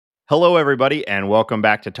Hello, everybody, and welcome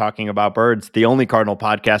back to Talking About Birds, the only Cardinal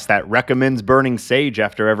podcast that recommends burning sage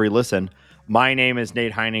after every listen. My name is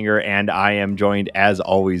Nate Heininger, and I am joined, as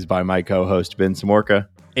always, by my co-host, Ben Samorka.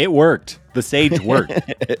 It worked. The sage worked.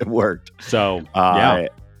 It worked. So,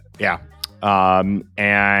 yeah.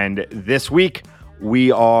 And this week,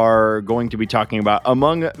 we are going to be talking about,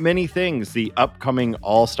 among many things, the upcoming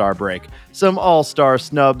All-Star break. Some All-Star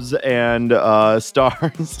snubs and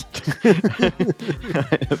stars.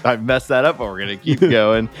 I've messed that up, but we're going to keep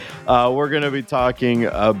going. We're going to be talking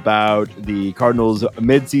about the Cardinals'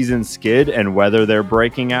 midseason skid and whether they're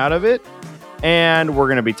breaking out of it. And we're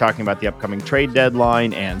going to be talking about the upcoming trade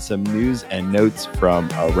deadline and some news and notes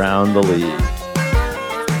from around the league.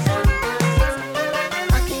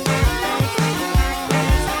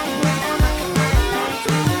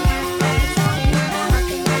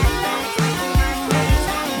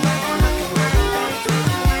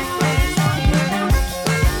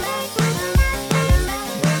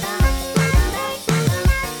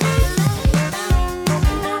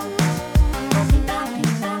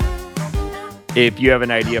 If you have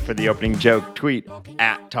an idea for the opening joke, tweet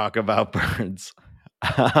at Talk About Birds.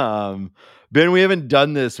 Ben, we haven't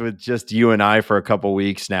done this with just you and I for a couple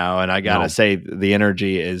weeks now, and I gotta say the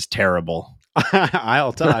energy is terrible.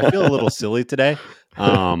 I feel a little silly today.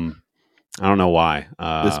 I don't know why.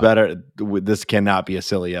 This cannot be a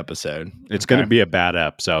silly episode. It's going to be a bad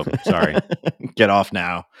ep. So sorry. Get off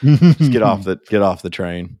now. Just get off the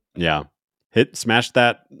train. Yeah. Smash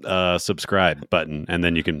that subscribe button, and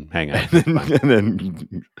then you can hang out. and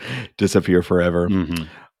then disappear forever. Mm-hmm.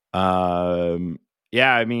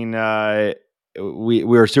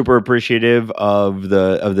 We are super appreciative of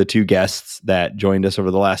the two guests that joined us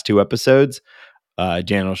over the last two episodes,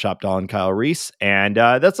 Daniel Shopdahl and Kyle Reese, and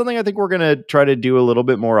that's something I think we're going to try to do a little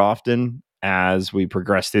bit more often as we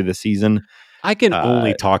progress through the season. I can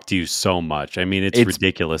only talk to you so much. I mean, it's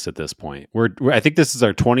ridiculous at this point. I think this is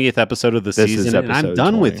our 20th episode of the season, and I'm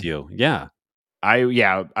done 20. with you. Yeah. I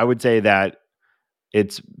would say that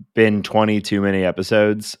it's been 20 too many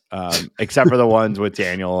episodes, except for the ones with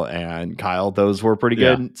Daniel and Kyle. Those were pretty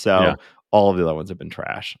good. So all of the other ones have been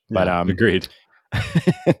trash. But agreed.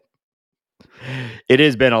 It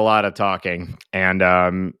has been a lot of talking, and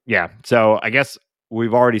so I guess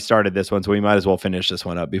we've already started this one, so we might as well finish this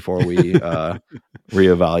one up before we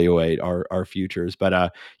reevaluate our futures.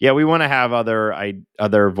 But we want to have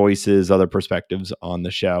other voices, other perspectives on the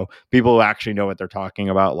show. People who actually know what they're talking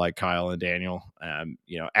about, like Kyle and Daniel.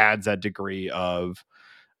 Adds that degree of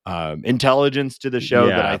intelligence to the show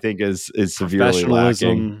that I think is severely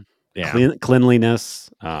lacking. Yeah. Cleanliness.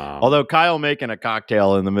 Although Kyle making a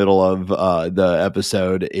cocktail in the middle of the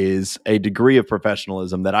episode is a degree of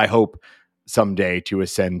professionalism that I hope someday to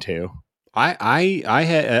ascend to.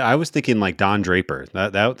 I was thinking like Don Draper.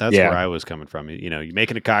 That's where I was coming from. You're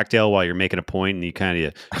making a cocktail while you're making a point, and you kind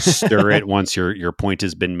of stir it once your point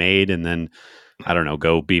has been made, and then I don't know,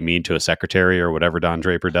 go be mean to a secretary or whatever Don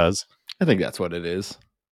Draper does. I think that's what it is.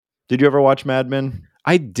 Did you ever watch Mad Men?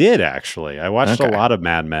 I did, actually. I watched a lot of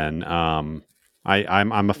Mad Men. I'm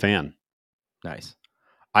a fan. Nice.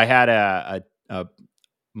 I had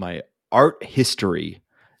my art history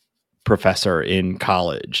professor in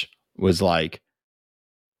college was like,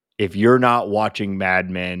 if you're not watching Mad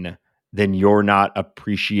Men, then you're not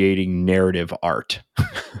appreciating narrative art.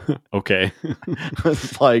 Okay.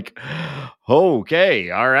 It's like, okay,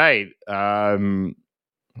 all right.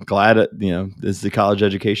 Glad this is the college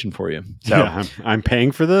education for you. So yeah, I'm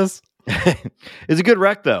paying for this. It's a good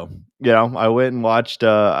rec, though. I went and watched.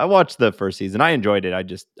 I watched the first season. I enjoyed it.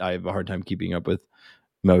 I have a hard time keeping up with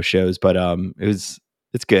most shows, but it's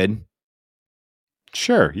good.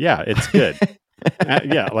 Sure. Yeah, it's good.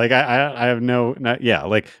 Like I have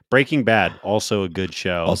like Breaking Bad, also a good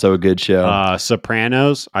show.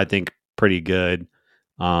 Sopranos, I think pretty good.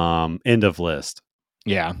 End of list.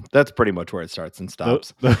 Yeah, that's pretty much where it starts and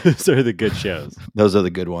stops. Those are the good shows. Those are the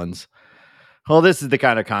good ones. Well, this is the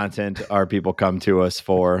kind of content our people come to us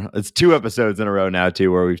for. It's 2 episodes in a row now,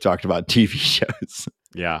 too, where we've talked about TV shows.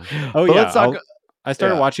 Yeah. Oh, but let's talk. I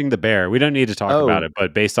started watching The Bear. We don't need to talk about it,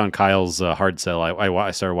 but based on Kyle's hard sell,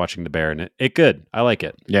 I started watching The Bear, and it good. I like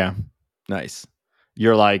it. Yeah. Nice.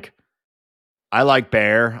 You're like, I like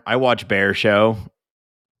Bear. I watch Bear Show.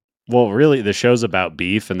 Well, really, the show's about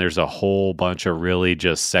beef, and there's a whole bunch of really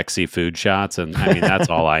just sexy food shots, and I mean, that's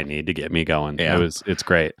all I need to get me going. Yeah. It's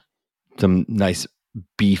great. Some nice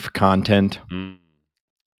beef content. Mm.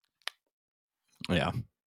 Yeah.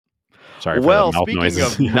 Sorry for the mouth speaking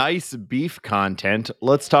noises. Of nice beef content,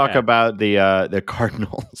 let's talk about the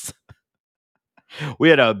Cardinals. We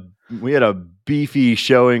had a beefy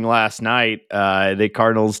showing last night. The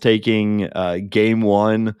Cardinals taking game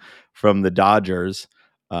 1 from the Dodgers.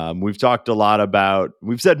 We've talked a lot about,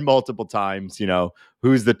 we've said multiple times,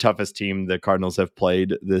 who's the toughest team the Cardinals have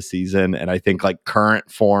played this season. And I think like current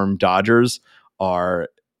form Dodgers are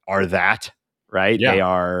that, right? Yeah. They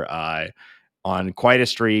are on quite a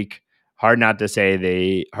streak. Hard to say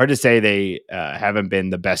they haven't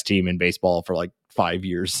been the best team in baseball for like 5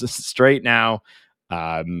 years straight now.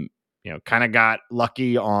 Kind of got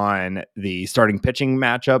lucky on the starting pitching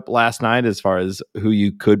matchup last night as far as who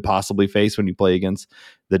you could possibly face when you play against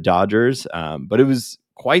the Dodgers. But it was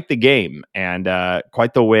quite the game and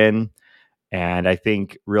quite the win. And I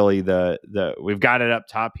think really we've got it up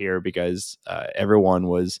top here because everyone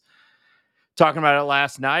was talking about it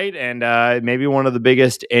last night, and maybe one of the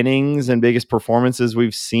biggest innings and biggest performances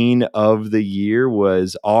we've seen of the year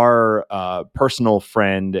was our personal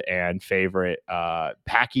friend and favorite,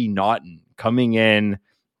 Packy Naughton, coming in,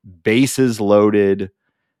 bases loaded,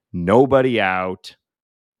 nobody out,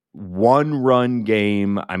 1-run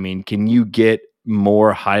game. I mean, can you get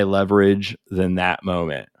more high leverage than that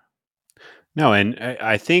moment? No, and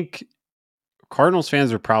I think Cardinals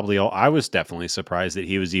fans are probably all. I was definitely surprised that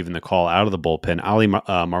he was even the call out of the bullpen. Ali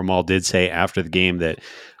Marmol did say after the game that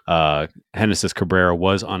Genesis Cabrera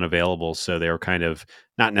was unavailable, so they were kind of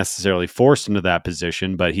not necessarily forced into that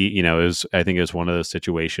position. But he, I think it was one of those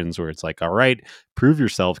situations where it's like, all right, prove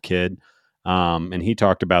yourself, kid. And he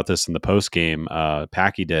talked about this in the post game.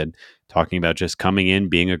 Packy did, talking about just coming in,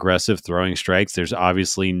 being aggressive, throwing strikes. There's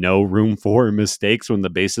obviously no room for mistakes when the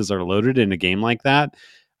bases are loaded in a game like that.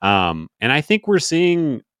 And I think we're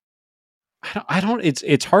seeing,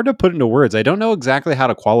 it's hard to put into words. I don't know exactly how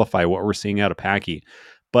to qualify what we're seeing out of Packy,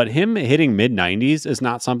 but him hitting mid 90s is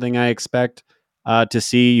not something I expect to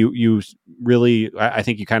see. You really, I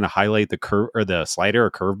think you kind of highlight the curve or the slider or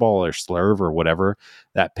curveball or slurve or whatever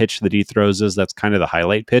that pitch that he throws is. That's kind of the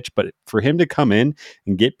highlight pitch. But for him to come in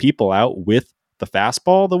and get people out with the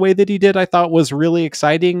fastball the way that he did, I thought was really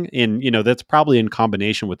exciting. And, that's probably in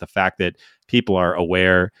combination with the fact that people are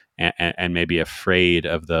aware and maybe afraid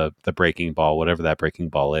of the breaking ball, whatever that breaking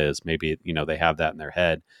ball is. Maybe, they have that in their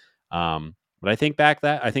head. But I think that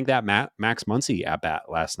Max Muncy at bat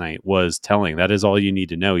last night was telling. That is all you need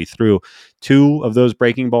to know. He threw 2 of those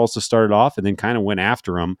breaking balls to start it off and then kind of went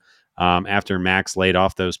after him after Max laid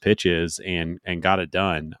off those pitches and got it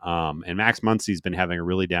done. And Max Muncy's been having a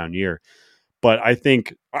really down year. But I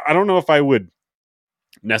think, I don't know if I would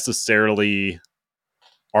necessarily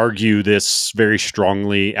argue this very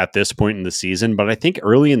strongly at this point in the season, but I think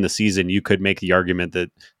early in the season, you could make the argument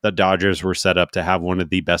that the Dodgers were set up to have one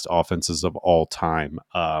of the best offenses of all time,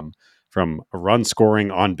 from a run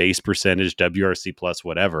scoring, on base percentage, WRC plus,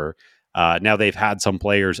 whatever. Now they've had some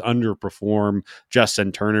players underperform.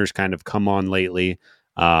 Justin Turner's kind of come on lately.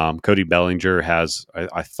 Cody Bellinger has,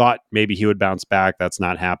 I thought maybe he would bounce back. That's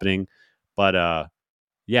not happening. But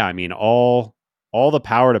yeah, I mean, all the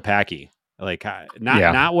power to Packy. Like,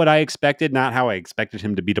 not what I expected, not how I expected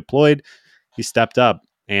him to be deployed. He stepped up,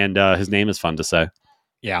 and his name is fun to say.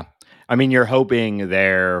 Yeah. I mean, you're hoping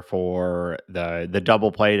there for the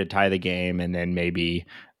double play to tie the game, and then maybe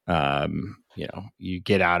you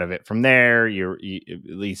get out of it from there. You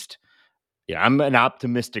at least, I'm an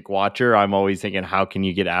optimistic watcher. I'm always thinking, how can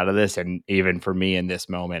you get out of this? And even for me in this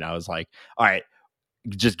moment, I was like, all right,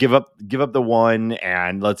 just give up the one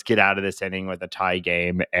and let's get out of this inning with a tie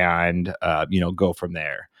game and go from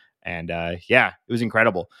there. And it was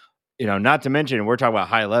incredible. Not to mention, we're talking about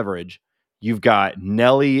high leverage. You've got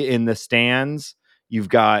Nelly in the stands. You've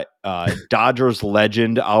got Dodgers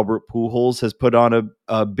legend Albert Pujols has put on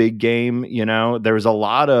a big game. There's a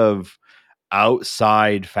lot of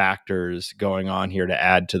outside factors going on here to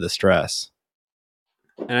add to the stress.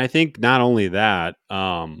 And I think not only that,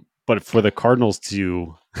 but for the Cardinals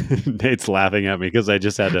to, Nate's laughing at me because I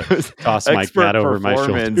just had to toss my cat over my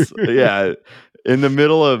shoulder. Yeah. In the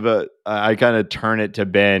middle of it, I kind of turn it to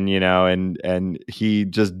Ben, and he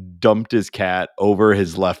just dumped his cat over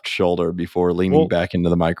his left shoulder before leaning back into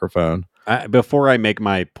the microphone. Before I make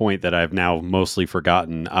my point that I've now mostly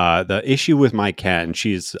forgotten, the issue with my cat,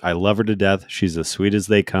 and I love her to death. She's as sweet as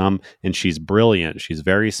they come, and she's brilliant. She's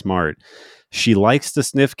very smart. She likes to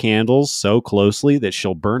sniff candles so closely that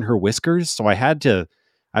she'll burn her whiskers. So I have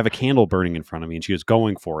a candle burning in front of me, and she was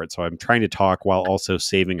going for it. So I'm trying to talk while also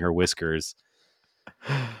saving her whiskers.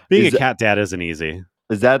 Being a cat dad isn't easy.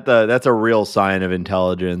 That's a real sign of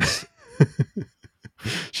intelligence.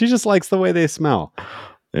 She just likes the way they smell.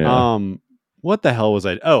 Yeah. What the hell was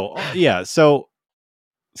I? Oh, yeah. So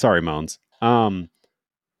sorry, Moans.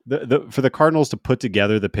 For the Cardinals to put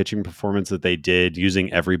together the pitching performance that they did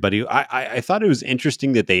using everybody, I thought it was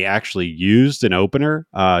interesting that they actually used an opener,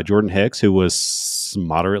 Jordan Hicks, who was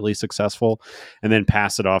moderately successful, and then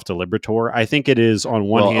pass it off to Liberatore. I think it is on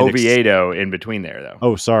one hand. Oviedo in between there though.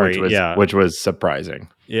 Oh, sorry. Which was surprising.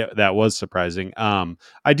 Yeah, that was surprising. I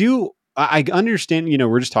understand.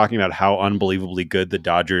 We're just talking about how unbelievably good the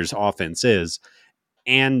Dodgers offense is,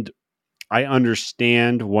 and I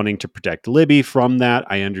understand wanting to protect Libby from that.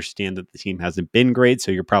 I understand that the team hasn't been great, so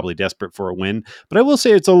you're probably desperate for a win. But I will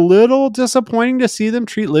say it's a little disappointing to see them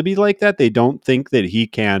treat Libby like that. They don't think that he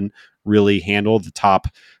can really handle the top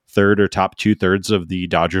third or top 2/3 of the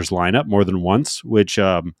Dodgers lineup more than once, which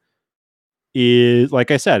is,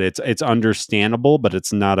 like I said, it's understandable, but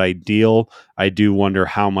it's not ideal. I do wonder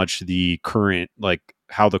how much the current, like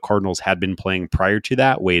how the Cardinals had been playing prior to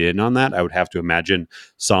that weighed in on that. I would have to imagine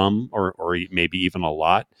some or maybe even a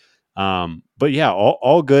lot. But yeah,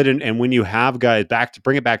 all good. And when you have guys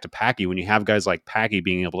bring it back to Packy, when you have guys like Packy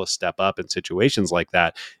being able to step up in situations like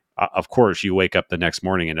that, of course you wake up the next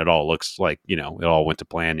morning and it all looks like, it all went to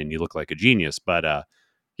plan and you look like a genius. But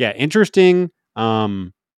yeah, interesting.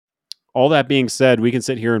 All that being said, we can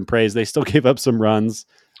sit here and praise. They still gave up some runs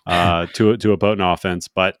to a potent offense,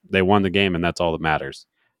 but they won the game, and that's all that matters.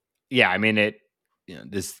 Yeah, I mean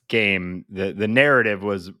this game, the narrative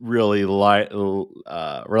was really reliant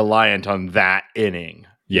on that inning.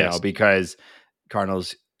 Yes. Because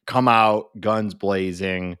Cardinals come out guns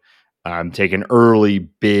blazing, take an early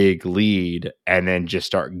big lead, and then just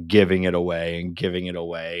start giving it away.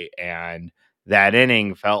 And that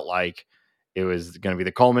inning felt like it was going to be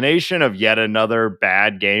the culmination of yet another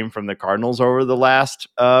bad game from the Cardinals over the last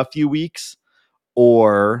few weeks,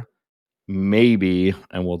 or maybe,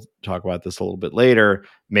 and we'll talk about this a little bit later,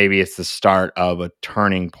 maybe it's the start of a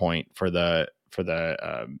turning point for the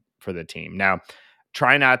team. Now,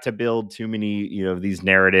 try not to build too many, these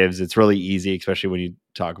narratives. It's really easy, especially when you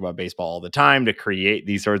talk about baseball all the time, to create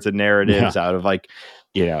these sorts of narratives out of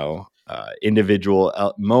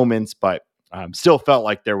individual moments, but still felt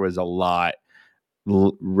like there was a lot,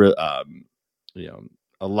 a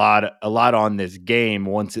lot on this game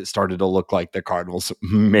once it started to look like the Cardinals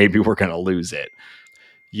maybe were going to lose it.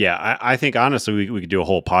 Yeah, I think honestly we could do a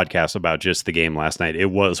whole podcast about just the game last night.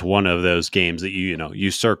 It was one of those games that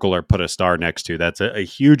you circle or put a star next to. That's a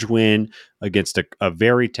huge win against a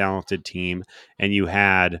very talented team, and you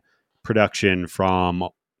had production from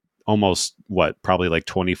almost probably like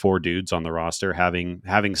 24 dudes on the roster having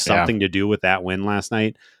something to do with that win last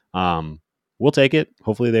night. We'll take it.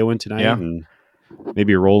 Hopefully they win tonight and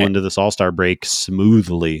maybe roll into this All-Star break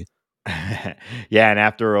smoothly. Yeah, and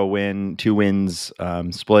after two wins,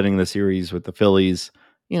 splitting the series with the Phillies,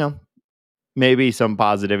 maybe some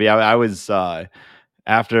positive. Yeah, I was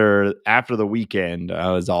after the weekend,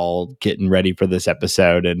 I was all getting ready for this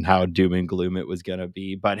episode and how doom and gloom it was going to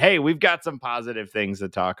be. But hey, we've got some positive things to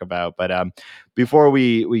talk about. But before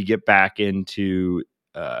we get back into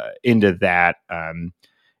that,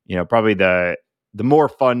 probably the more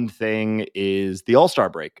fun thing is the All-Star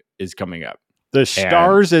break is coming up. The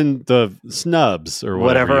stars and the snubs, or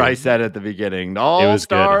whatever I said at the beginning. All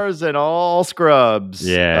stars and all scrubs.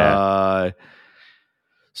 Yeah.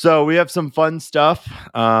 So we have some fun stuff.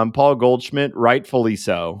 Paul Goldschmidt, rightfully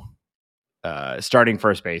so, starting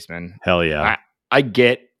first baseman. Hell yeah. I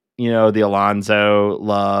get, the Alonso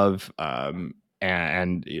love, and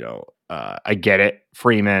I get it.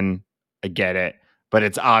 Freeman, I get it. But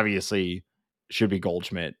it's obviously should be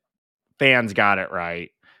Goldschmidt. Fans got it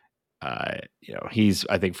right. He's,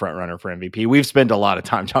 I think, front runner for MVP. We've spent a lot of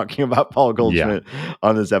time talking about Paul Goldschmidt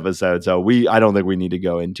on this episode, so I don't think we need to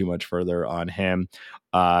go in too much further on him.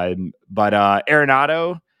 But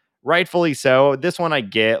Arenado, rightfully so. This one I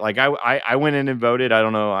get. Like I went in and voted. I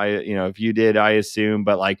don't know. If you did, I assume,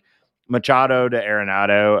 but like Machado to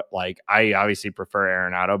Arenado, like I obviously prefer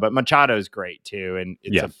Arenado, but Machado's great too, and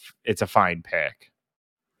it's a fine pick.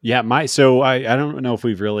 Yeah, so I don't know if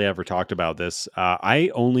we've really ever talked about this. I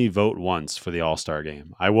only vote once for the All-Star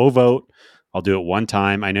game. I will vote. I'll do it one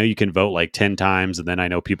time. I know you can vote like 10 times, and then I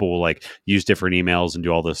know people will like use different emails and do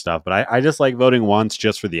all this stuff. But I just like voting once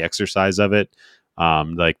just for the exercise of it,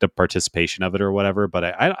 like the participation of it or whatever. But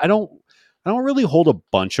I don't really hold a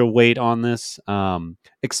bunch of weight on this,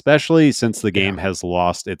 especially since the game has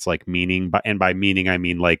lost its like meaning. And by meaning, I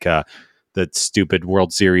mean like the stupid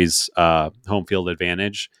World Series home field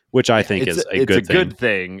advantage, which I think is a good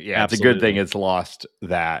thing. Yeah, absolutely. It's a good thing it's lost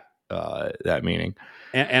that meaning.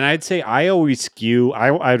 And I'd say I always skew.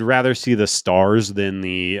 I'd rather see the stars than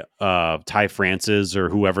the Ty Francis or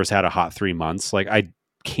whoever's had a hot 3 months. Like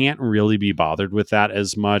can't really be bothered with that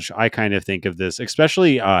as much. I kind of think of this,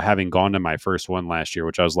 especially having gone to my first one last year,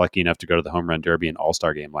 which I was lucky enough to go to the Home Run Derby and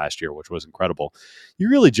All-Star game last year, which was incredible. You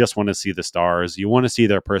really just want to see the stars. You want to see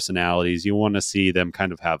their personalities. You want to see them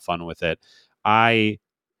kind of have fun with it. I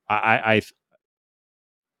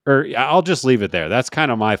or I'll just leave it there. That's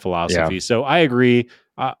kind of my Yeah. philosophy. So I agree.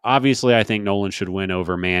 Obviously, I think Nolan should win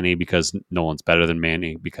over Manny because Nolan's better than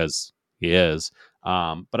Manny because he is.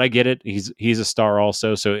 But I get it. He's a star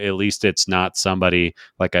also, so at least it's not somebody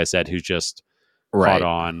like I said who's just caught Right.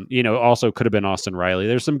 on. Also could have been Austin Riley.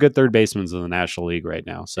 There's some good third basemen in the National League right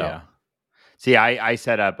now. So Yeah. See, I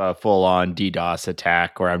set up a full on DDoS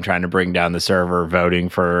attack where I'm trying to bring down the server voting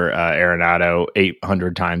for Arenado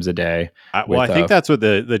 800 times a day I with think that's what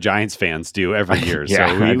the Giants fans do every year. yeah, So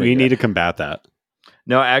I we think need to combat that.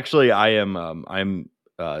 no, actually I am I'm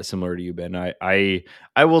similar to you, Ben. I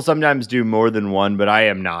will sometimes do more than one, but I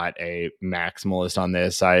am not a maximalist on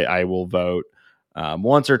this. I will vote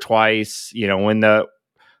once or twice, when the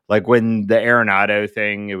Arenado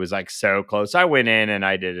thing, it was like so close. I went in and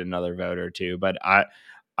I did another vote or two, but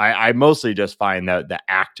I mostly just find that the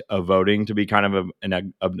act of voting to be kind of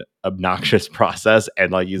an obnoxious process.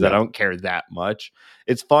 And like you said, Yeah. I don't care that much.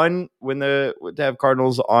 It's fun to have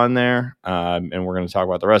Cardinals on there, and we're going to talk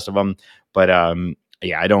about the rest of them. But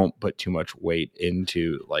yeah, I don't put too much weight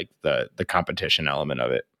into like the competition element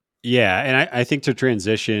of it. Yeah, and I think to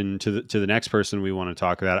transition to the next person we want to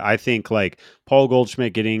talk about, I think like Paul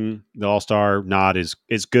Goldschmidt getting the All Star nod is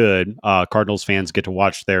good. Cardinals fans get to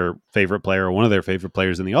watch their favorite player or one of their favorite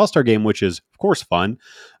players in the All Star game, which is of course fun,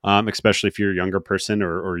 especially if you're a younger person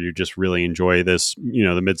or you just really enjoy this,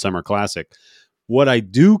 the Midsummer Classic. What I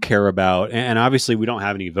do care about, and obviously we don't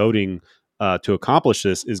have any voting to accomplish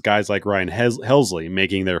this, is guys like Ryan Helsley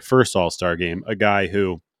making their first All Star game, a guy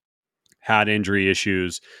who had injury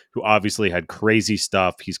issues, who obviously had crazy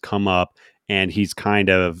stuff. He's come up and he's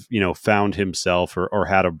kind of, found himself or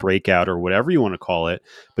had a breakout or whatever you want to call it.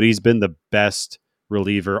 But he's been the best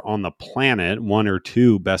reliever on the planet, one or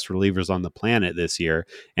two best relievers on the planet this year.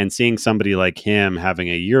 And seeing somebody like him having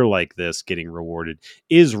a year like this getting rewarded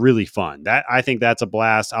is really fun. I think that's a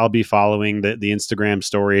blast. I'll be following the Instagram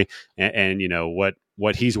story and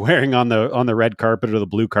what he's wearing on the red carpet or the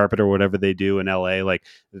blue carpet or whatever they do in LA. Like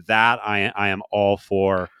that I am all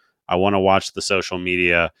for. I want to watch the social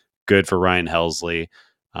media. Good for Ryan Helsley.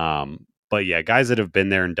 But yeah, guys that have been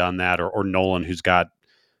there and done that, or Nolan, who's got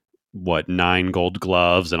 9 gold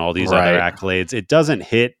gloves and all these other Right. accolades, it doesn't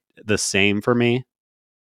hit the same for me.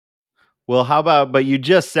 Well, how about, but you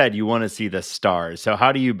just said you want to see the stars. So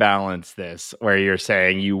how do you balance this where you're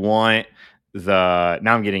saying you want now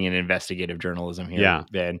I'm getting an investigative journalism here, Yeah.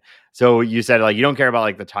 Ben. So you said like you don't care about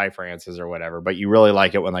like the Ty Francis or whatever, but you really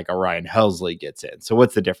like it when like a Ryan Helsley gets in. So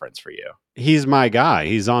what's the difference for you? He's my guy.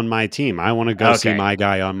 He's on my team. I want to go see Okay. my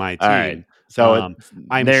guy on my All right. team. So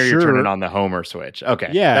I'm there you're turning sure. on the homer switch. Okay.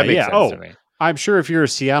 Yeah, That makes yeah. sense to Oh, me. I'm sure if you're a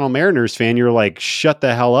Seattle Mariners fan, you're like, shut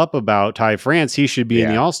the hell up about Ty France. He should be in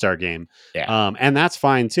the Yeah. All-Star game. Yeah. And that's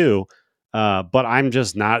fine too. But I'm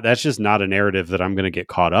just not, that's just not a narrative that I'm going to get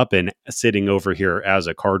caught up in sitting over here as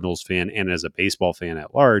a Cardinals fan and as a baseball fan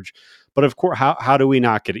at large. But of course, how do we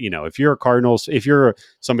not get, if you're if you're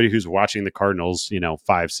somebody who's watching the Cardinals,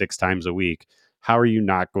 5-6 times a week, how are you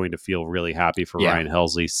not going to feel really happy for Yeah. Ryan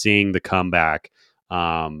Helsley seeing the comeback?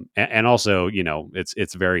 And also,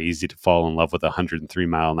 it's very easy to fall in love with a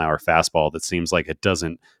 103-mile-an-hour fastball that seems like it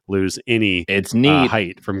doesn't lose any It's neat.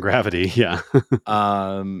 height from gravity. Yeah.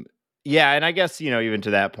 Yeah, and I guess even to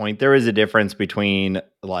that point, there is a difference between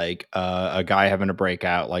like a guy having a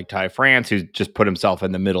breakout like Ty France, who's just put himself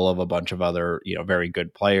in the middle of a bunch of other very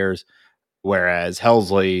good players, whereas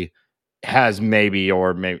Helsley has maybe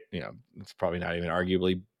it's probably not even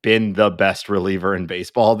arguably been the best reliever in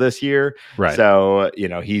baseball this year. Right. So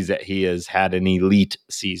he has had an elite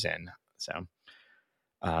season. So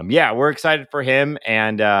yeah, we're excited for him,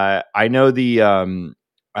 and I know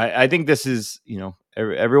I think this is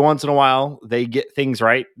every once in a while they get things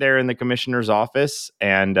right there in the commissioner's office,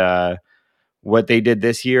 and what they did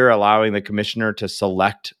this year, allowing the commissioner to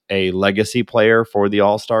select a legacy player for the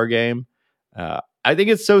All-Star game. I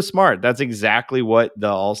think it's so smart. That's exactly what the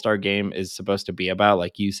All-Star game is supposed to be about.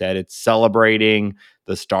 Like you said, it's celebrating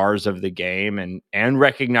the stars of the game and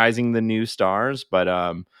recognizing the new stars, but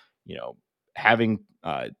having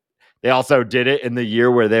they also did it in the year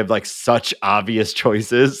where they have like such obvious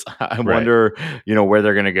choices. I Right. wonder, where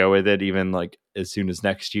they're going to go with it, even like as soon as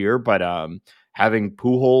next year. But having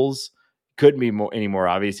Pujols couldn't be any more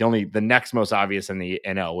obvious. The next most obvious in the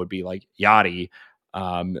NL would be like Yachty,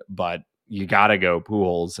 but you got to go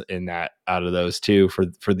Pujols in that out of those two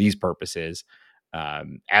for these purposes.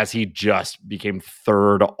 as he just became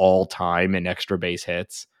third all time in extra base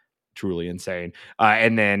hits. Truly insane.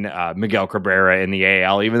 And then Miguel Cabrera in the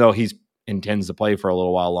AL, even though he's intends to play for a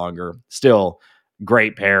little while longer, still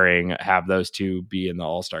great pairing. Have those two be in the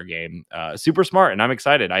All-Star game. Super smart, and I'm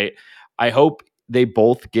excited. I hope they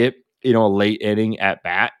both get a late inning at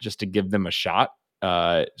bat just to give them a shot,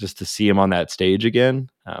 just to see him on that stage again.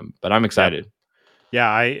 But I'm Yep. excited. Yeah,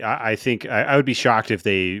 I think I would be shocked if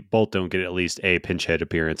they both don't get at least a pinch hit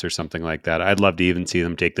appearance or something like that. I'd love to even see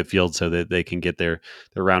them take the field so that they can get their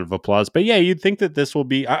round of applause. But yeah, you'd think that this will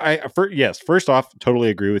be. Yes, first off, totally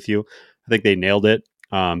agree with you. I think they nailed it.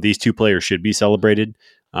 These two players should be celebrated.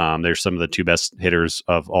 They're some of the two best hitters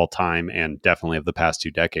of all time and definitely of the past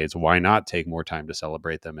 2 decades. Why not take more time to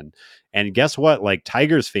celebrate them? And guess what? Like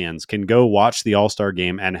Tigers fans can go watch the All-Star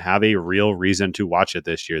game and have a real reason to watch it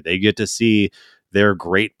this year. They get to see their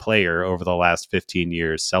great player over the last 15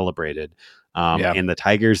 years celebrated. Yeah. And the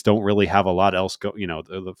Tigers don't really have a lot else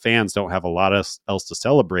the fans don't have a lot else to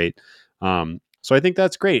celebrate. So I think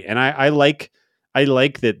that's great. And I like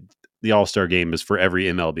that the All-Star game is for every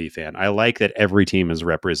MLB fan. I like that every team is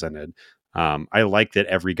represented. I like that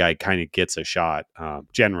every guy kind of gets a shot,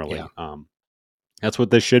 generally. Yeah. That's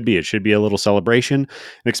what this should be. It should be a little celebration,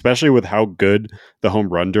 and especially with how good the home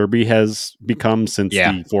run derby has become since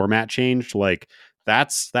Yeah. the format changed. Like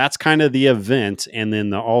that's kind of the event, and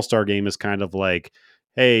then the All-Star game is kind of like,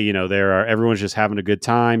 hey, everyone's just having a good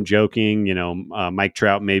time, joking. Mike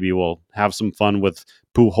Trout maybe will have some fun with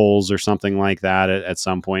Pujols or something like that at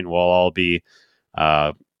some point. We'll all be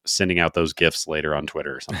sending out those gifts later on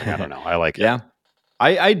Twitter or something. I don't know. I like it. Yeah.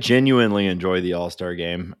 I genuinely enjoy the All-Star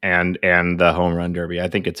game and the home run derby. I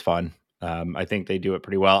think it's fun. I think they do it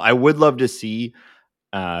pretty well. I would love to see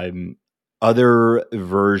other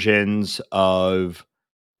versions of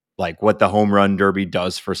like what the home run derby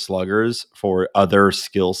does for sluggers for other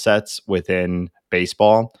skill sets within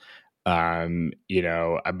baseball. But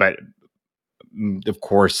of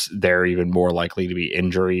course they're even more likely to be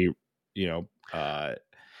injury,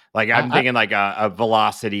 like I'm I, thinking like a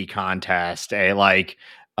velocity contest, a like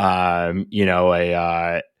a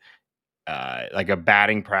like a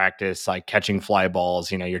batting practice, like catching fly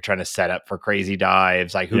balls. You're trying to set up for crazy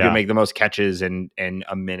dives, like who can yeah. make the most catches in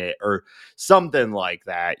a minute or something like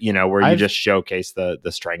that. Where you I've just showcase the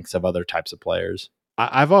strengths of other types of players.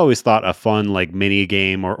 I've always thought a fun like mini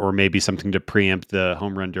game or maybe something to preempt the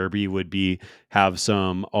home run derby would be have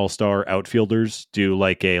some all-star outfielders do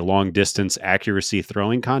like a long distance accuracy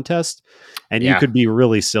throwing contest, and you Yeah, could be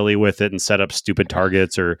really silly with it and set up stupid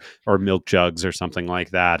targets or milk jugs or something like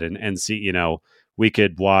that, and see, we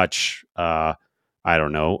could watch I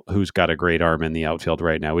don't know who's got a great arm in the outfield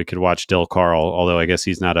right now. We could watch Dill Carl, although I guess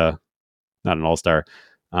he's not an all-star.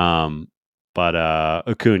 Um, but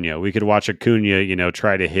Acuna, we could watch Acuna,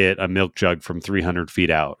 try to hit a milk jug from 300 feet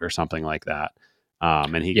out or something like that.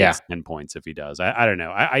 And he yeah, gets 10 points if he does. I don't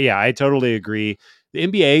know. Yeah, I totally agree. The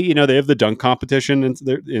NBA, they have the dunk competition, and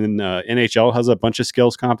NHL has a bunch of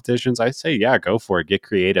skills competitions. I say, yeah, go for it. Get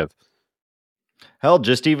creative. hell,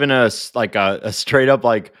 just even like a straight up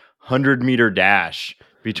like 100-meter dash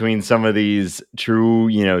between some of these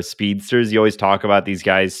true speedsters. You always talk about these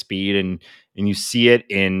guys' speed and you see it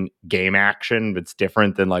in game action, but it's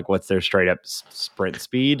different than like what's their straight up sprint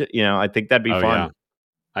speed. I think that'd be Oh yeah. fun.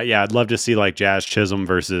 Yeah, I'd love to see like Jazz Chisholm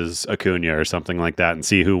versus Acuna or something like that, and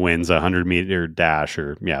see who wins a 100-meter dash.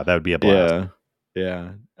 Or yeah, that would be a blast.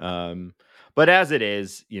 Yeah. Yeah. But as it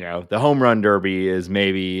is, the home run derby is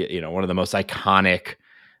maybe, one of the most iconic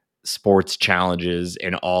sports challenges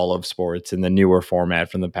in all of sports, and the newer format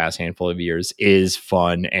from the past handful of years is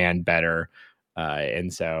fun and better.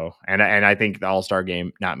 And I think the All-Star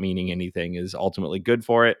game not meaning anything is ultimately good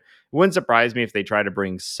for it. It wouldn't surprise me if they try to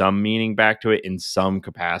bring some meaning back to it in some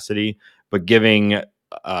capacity, but giving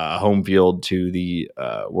home field to the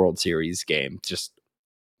World Series game just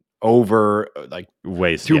over like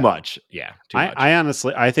Waste, too yeah. much. Yeah, too much. I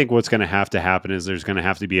honestly, I think what's going to have to happen is there's going to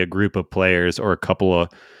have to be a group of players or a couple of,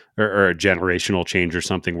 or a generational change or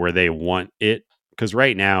something where they want it. Because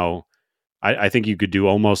right now, I think you could do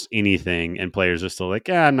almost anything, and players are still like,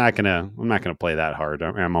 yeah, I'm not gonna play that hard.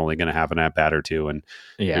 I'm only gonna have an at bat or two, and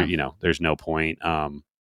there, Yeah. there's no point. And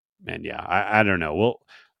yeah, I don't know. Well,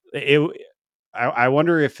 it. I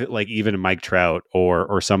wonder if like even Mike Trout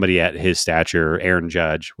or somebody at his stature, Aaron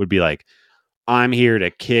Judge, would be like, I'm here to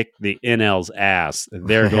kick the NL's ass.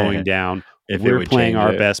 They're going down. If it We're would playing change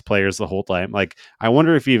our it. best players the whole time. Like, I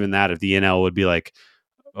wonder if even that, if the NL would be like,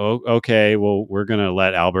 oh, okay, well, we're going to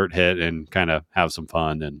let Albert hit and kind of have some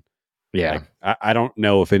fun. And Yeah. like, I don't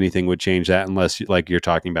know if anything would change that unless, like you're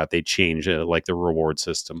talking about, they change like the reward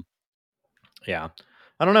system. Yeah.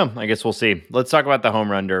 I don't know. I guess we'll see. Let's talk about the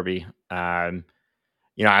home run derby. Well,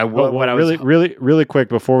 What I was. really quick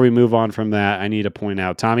before we move on from that, I need to point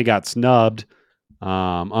out Tommy got snubbed.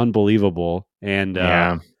 Unbelievable. And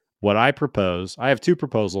Yeah. what I propose, I have two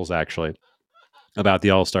proposals actually about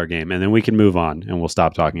the All-Star game, and then we can move on and we'll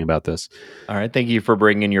stop talking about this. All right. Thank you for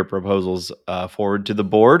bringing your proposals forward to the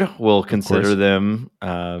board. We'll Of consider course. them.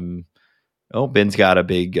 Ben's got a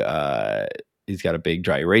big. He's got a big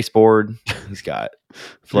dry erase board. He's got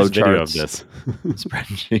flow There's video of charts, this.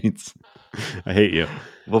 spreadsheets. I hate you.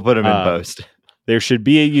 We'll put them in post. There should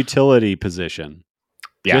be a utility position.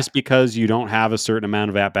 Yeah. Just because you don't have a certain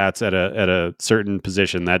amount of at bats at a certain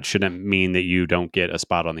position, that shouldn't mean that you don't get a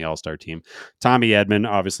spot on the All-Star team. Tommy Edman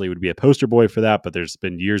obviously would be a poster boy for that, but there's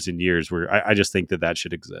been years and years where I just think that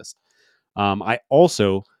should exist. I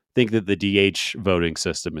also think that the DH voting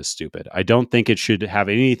system is stupid. I don't think it should have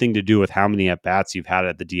anything to do with how many at bats you've had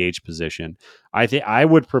at the DH position. I think I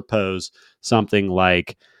would propose something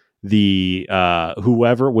like the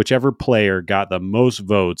whichever player got the most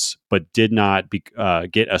votes but did not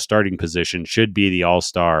get a starting position should be the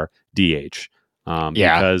All-Star DH.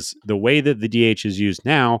 Because the way that the DH is used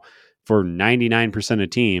now for 99% of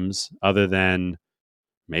teams, other than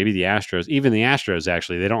maybe the Astros, even the Astros,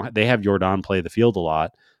 actually, they have Jordan play the field a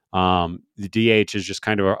lot. The DH is just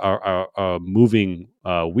kind of a moving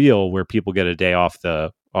wheel where people get a day off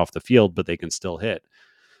the field, but they can still hit.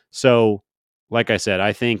 So, like I said,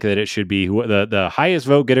 I think that it should be the highest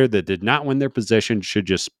vote getter that did not win their position should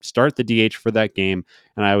just start the DH for that game.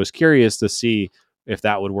 And I was curious to see if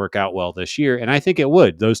that would work out well this year, and I think it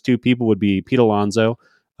would. Those two people would be Pete Alonso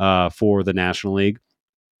for the National League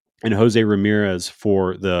and Jose Ramirez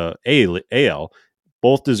for the AL,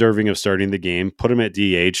 both deserving of starting the game. Put them at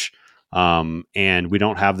DH, and we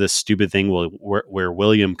don't have this stupid thing where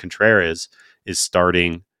William Contreras is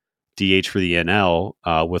starting DH for the NL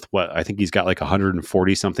with what I think he's got like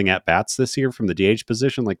 140 something at bats this year from the DH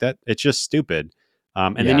position. Like that, it's just stupid.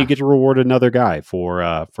 And then you get to reward another guy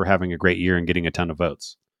for having a great year and getting a ton of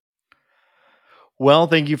votes. Well,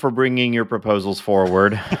 thank you for bringing your proposals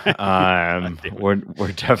forward.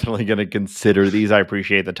 We're definitely going to consider these. I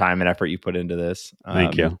appreciate the time and effort you put into this.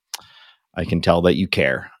 Thank you. I can tell that you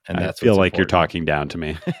care, and I that's feel what's like important. You're talking down to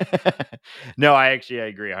me. No, I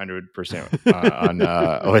agree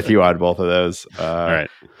 100% with you on both of those. All right.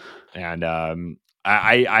 And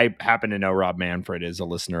I happen to know Rob Manfred is a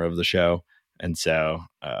listener of the show, and so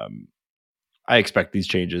I expect these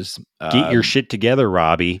changes. Get your shit together,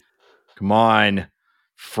 Robbie. Come on,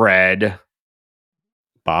 Fred.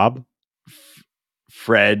 Bob?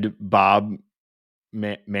 Fred, Bob,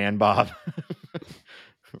 Man Bob.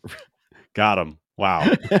 Got him. Wow.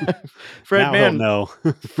 Fred now Man. He'll know.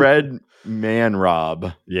 Fred Man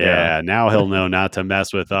Rob. Yeah, now he'll know not to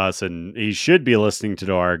mess with us, and he should be listening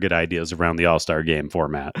to our good ideas around the All-Star game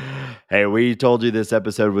format. Hey, we told you this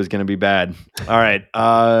episode was going to be bad. All right.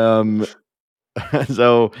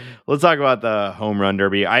 So let's talk about the home run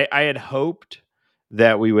derby. I had hoped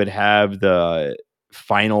that we would have the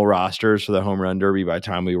final rosters for the home run derby by the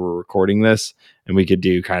time we were recording this, and we could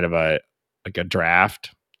do kind of a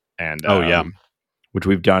draft, and which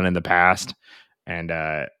we've done in the past, and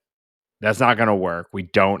that's not going to work. We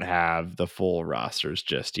don't have the full rosters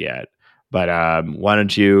just yet. But why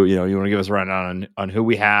don't you want to give us a rundown on who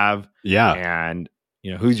we have? Yeah, and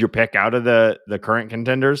who's your pick out of the current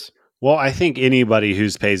contenders? Well, I think anybody who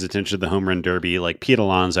pays attention to the home run derby, like Pete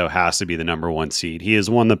Alonso, has to be the number one seed. He has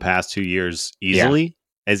won the past 2 years easily,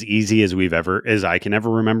 as easy as I can ever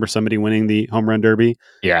remember somebody winning the home run derby.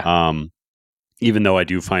 Yeah. Even though I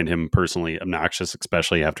do find him personally obnoxious,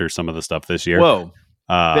 especially after some of the stuff this year. Whoa,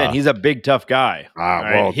 Ben, he's a big tough guy.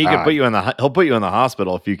 Well, he could he'll put you in the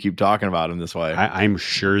hospital if you keep talking about him this way. I'm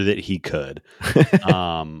sure that he could.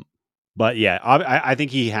 But yeah, I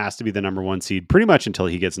think he has to be the number one seed pretty much until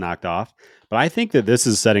he gets knocked off. But I think that this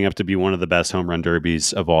is setting up to be one of the best home run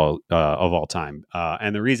derbies of all time.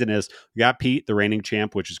 And the reason is we got Pete, the reigning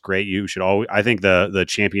champ, which is great. I think the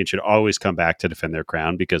champion should always come back to defend their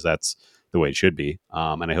crown because that's the way it should be.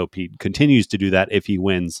 And I hope Pete continues to do that if he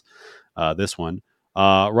wins this one.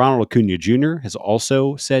 Ronald Acuna Jr. has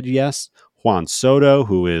also said yes. Juan Soto,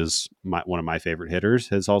 who is one of my favorite hitters,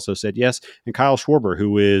 has also said yes. And Kyle Schwarber,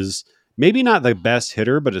 who is maybe not the best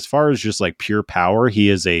hitter, but as far as just like pure power, he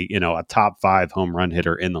is a top 5 home run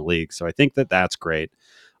hitter in the league. So I think that that's great.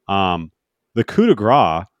 The coup de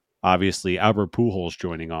grace, obviously, Albert Pujols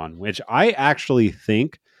joining on, which I actually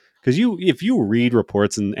think, because if you read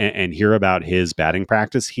reports and hear about his batting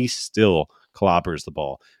practice, he still clobbers the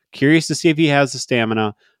ball. Curious to see if he has the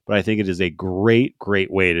stamina, but I think it is a great,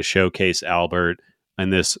 great way to showcase Albert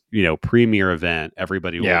and this, premier event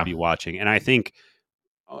everybody will be watching. And I think,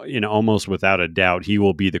 almost without a doubt, he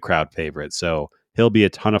will be the crowd favorite. So he'll be a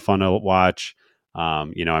ton of fun to watch.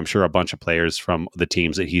 I'm sure a bunch of players from the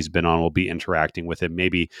teams that he's been on will be interacting with him.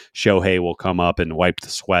 Maybe Shohei will come up and wipe the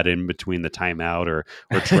sweat in between the timeout, or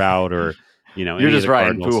Trout, or You're any just of the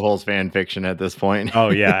writing Cardinals. Pujols fan fiction at this point. Oh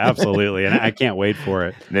yeah, absolutely, and I can't wait for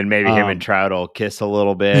it. And then maybe him and Trout will kiss a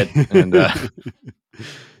little bit, and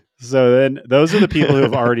so then those are the people who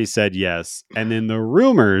have already said yes, and then the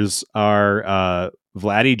rumors are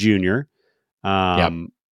Vladdy Jr.,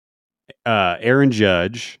 Aaron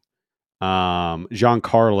Judge,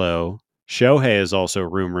 Giancarlo. Shohei is also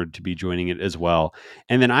rumored to be joining it as well.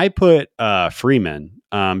 And then I put Freeman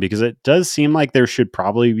because it does seem like there should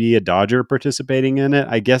probably be a Dodger participating in it.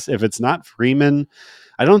 I guess if it's not Freeman,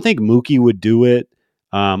 I don't think Mookie would do it,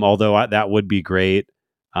 although that would be great.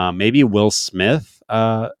 Maybe Will Smith.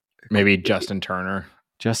 Maybe Justin Turner.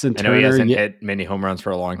 I know he hasn't hit many home runs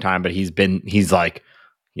for a long time, but he's like,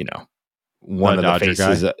 one of the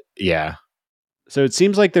faces. Yeah. So it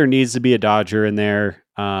seems like there needs to be a Dodger in there.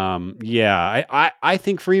 I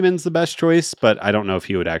think Freeman's the best choice, but I don't know if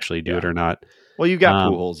he would actually do it or not. Well, you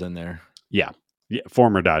got Pujols in there. Yeah.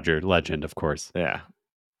 Former Dodger legend, of course. Yeah.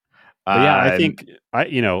 But yeah, I think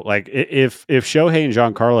if Shohei and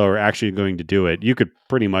Giancarlo are actually going to do it, you could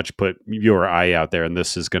pretty much put your eye out there, and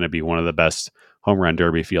this is going to be one of the best home run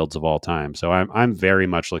derby fields of all time. So I'm very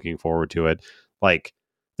much looking forward to it. Like,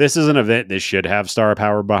 this is an event that should have star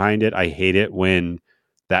power behind it. I hate it when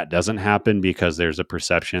that doesn't happen because there's a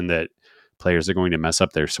perception that players are going to mess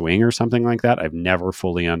up their swing or something like that. I've never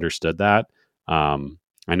fully understood that.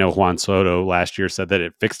 I know Juan Soto last year said that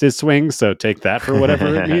it fixed his swing, so take that for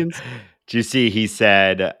whatever it means. Do you see he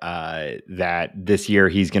said that this year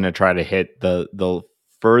he's going to try to hit the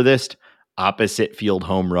furthest opposite field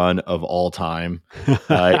home run of all time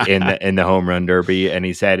in the home run derby, and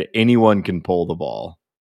he said anyone can pull the ball.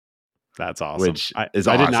 That's awesome. Which is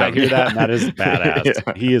I awesome. did not hear that, and that is badass.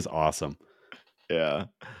 Yeah. He is awesome. Yeah.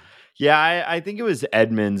 Yeah, I think it was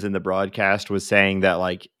Edmonds in the broadcast was saying that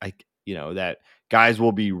that guys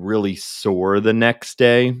will be really sore the next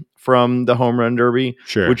day from the home run derby,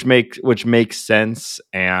 sure, which makes sense,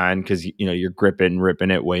 and because you're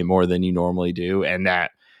ripping it way more than you normally do, and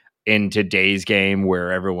that in today's game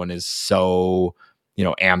where everyone is so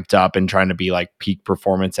amped up and trying to be like peak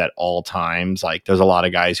performance at all times, like there's a lot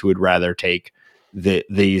of guys who would rather take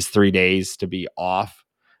these 3 days to be off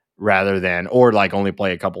rather than, or like only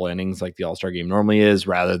play a couple innings like the All-Star game normally is,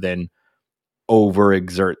 rather than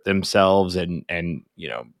overexert themselves and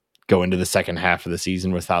go into the second half of the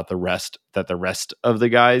season without the rest that the rest of the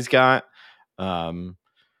guys got.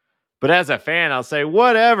 But as a fan, I'll say,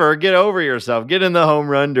 whatever, get over yourself, get in the home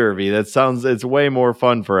run derby. It's way more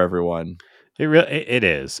fun for everyone. It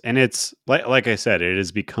is. And it's like I said, it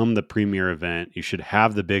has become the premier event. You should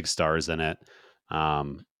have the big stars in it.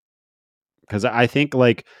 Because I think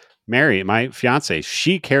like Mary, my fiance,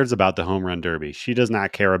 she cares about the home run derby. She does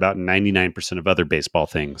not care about 99% of other baseball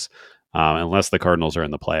things, unless the Cardinals are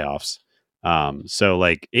in the playoffs. So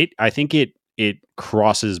like I think it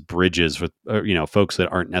crosses bridges with folks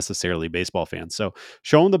that aren't necessarily baseball fans. So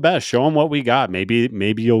show them the best. Show them what we got. Maybe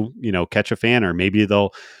you'll catch a fan, or maybe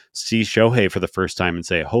they'll see Shohei for the first time and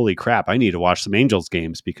say, "Holy crap, I need to watch some Angels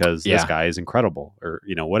games because this guy is incredible," or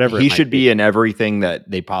whatever. He should be in everything that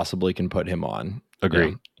they possibly can put him on.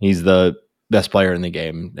 Agree. He's the best player in the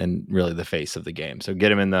game and really the face of the game. So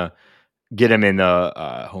get him in the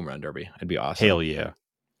home run derby. It'd be awesome.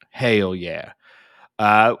 Hail yeah.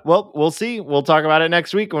 Well, we'll see. We'll talk about it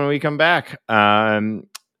next week when we come back.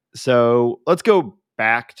 So let's go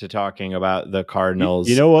back to talking about the Cardinals.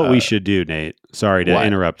 You know what we should do, Nate? Sorry to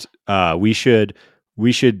interrupt. We should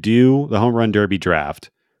do the home run derby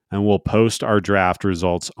draft, and we'll post our draft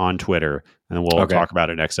results on Twitter, and we'll talk about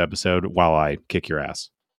it next episode while I kick your ass.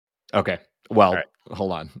 Okay. Well,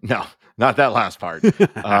 hold on. No, not that last part.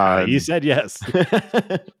 You said yes.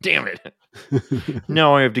 Damn it.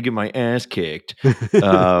 No, I have to get my ass kicked.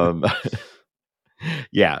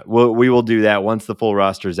 Yeah, we will do that once the full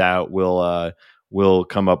roster's out. We'll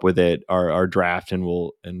come up with our draft,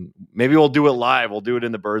 and maybe we'll do it live. We'll do it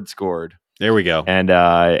in the Bird Scored. There we go.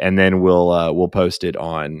 And then we'll post it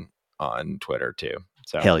on Twitter too.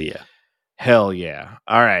 So hell yeah.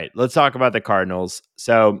 All right, let's talk about the Cardinals.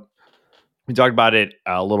 So we talked about it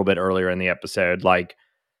a little bit earlier in the episode. Like,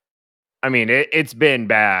 I mean, it's been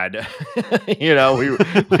bad. We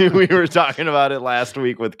were talking about it last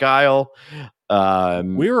week with Kyle.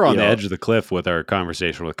 We were on the edge of the cliff with our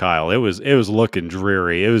conversation with Kyle. It was looking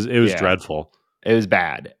dreary. It was dreadful. It was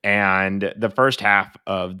bad. And the first half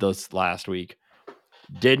of this last week,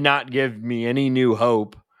 did not give me any new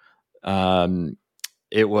hope.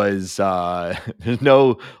 It was there's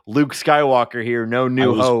no Luke Skywalker here, no I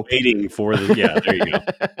new was hope. waiting for the there you go.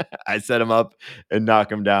 I set him up and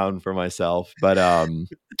knock him down for myself. But uh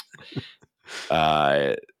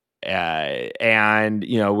and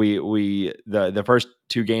we the first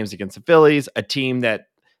two games against the Phillies, a team that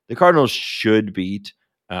the Cardinals should beat,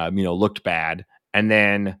 looked bad. And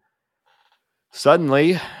then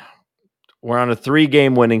suddenly we're on a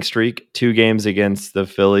 3-game winning streak, 2 games against the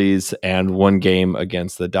Phillies and 1 game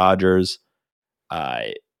against the Dodgers.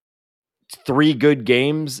 3 good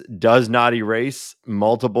games does not erase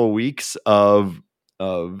multiple weeks of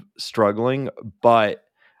struggling, but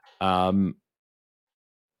we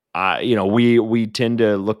tend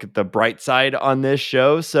to look at the bright side on this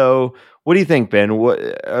show. So, what do you think, Ben?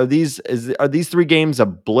 What are these? Are these 3 games a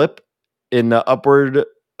blip in the upward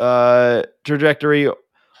trajectory,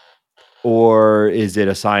 or is it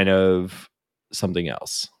a sign of something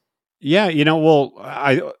else? Yeah,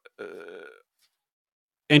 well,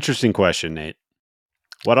 interesting question, Nate.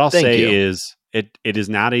 What I'll Thank say you. is it is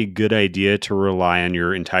not a good idea to rely on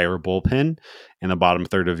your entire bullpen and the bottom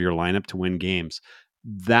third of your lineup to win games.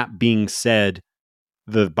 That being said,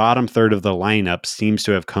 the bottom third of the lineup seems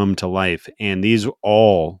to have come to life, and these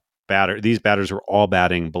batters were all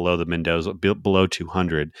batting below the Mendoza, below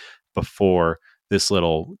 200 before this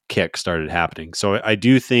little kick started happening. So I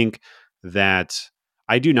do think that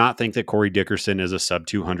I do not think that Corey Dickerson is a sub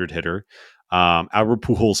 200 hitter. Albert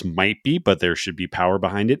Pujols might be, but there should be power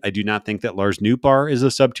behind it. I do not think that Lars Nootbaar is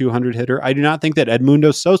a sub 200 hitter. I do not think that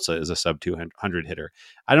Edmundo Sosa is a sub 200 hitter.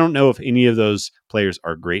 I don't know if any of those players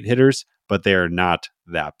are great hitters, but they're not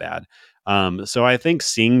that bad. So I think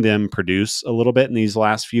seeing them produce a little bit in these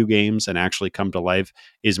last few games and actually come to life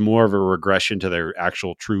is more of a regression to their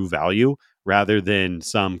actual true value rather than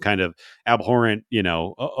some kind of abhorrent,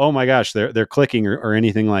 oh my gosh, they're clicking or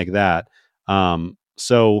anything like that.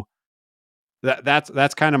 So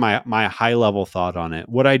that's kind of my high level thought on it.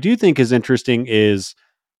 What I do think is interesting is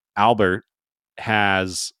Albert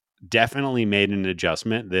has definitely made an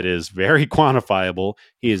adjustment that is very quantifiable.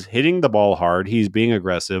 He is hitting the ball hard. He's being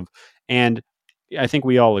aggressive. And I think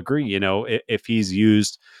we all agree, if he's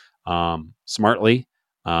used smartly,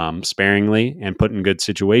 sparingly, and put in good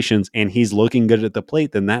situations, and he's looking good at the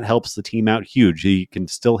plate, then that helps the team out huge. He can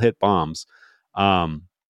still hit bombs.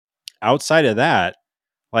 Outside of that,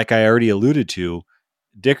 like I already alluded to,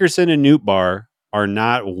 Dickerson and Nootbaar are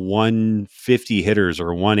not 150 hitters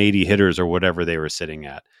or 180 hitters or whatever they were sitting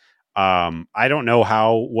at. I don't know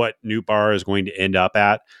what Nootbaar is going to end up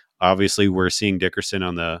at. Obviously, we're seeing Dickerson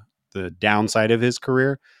on the downside of his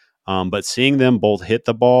career. But seeing them both hit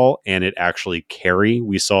the ball and it actually carry,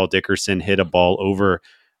 we saw Dickerson hit a ball over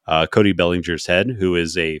Cody Bellinger's head, who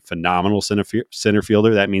is a phenomenal center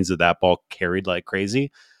fielder. That means that ball carried like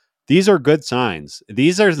crazy. These are good signs.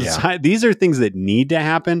 These are these are things that need to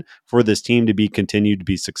happen for this team to continue to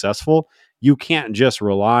be successful. You can't just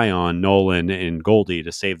rely on Nolan and Goldie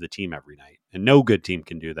to save the team every night. And no good team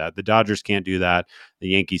can do that. The Dodgers can't do that. The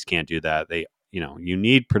Yankees can't do that. You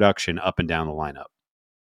need production up and down the lineup.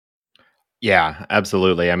 Yeah,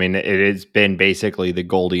 absolutely. I mean, it has been basically the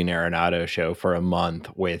Goldie and Arenado show for a month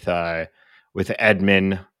with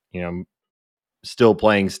Edman, still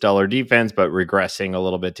playing stellar defense, but regressing a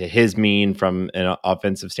little bit to his mean from an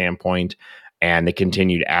offensive standpoint, and the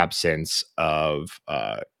continued absence of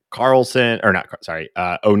Carlson, or not, sorry,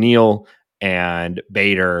 O'Neill and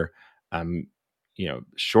Bader.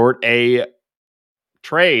 Short a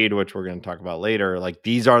trade, which we're going to talk about later, like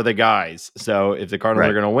these are the guys. So if the Cardinals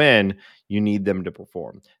are going to win, you need them to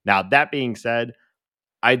perform. Now, that being said,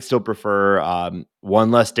 I'd still prefer one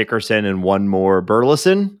less Dickerson and one more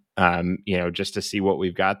Burleson, just to see what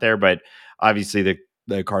we've got there. But obviously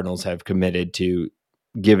the Cardinals have committed to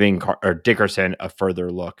giving Dickerson a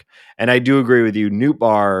further look. And I do agree with you.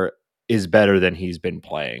 Nootbaar is better than he's been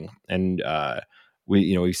playing. And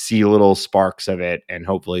we see little sparks of it. And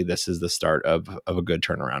hopefully this is the start of a good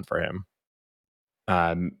turnaround for him.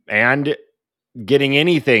 And getting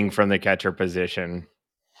anything from the catcher position,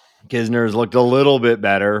 Kisner's looked a little bit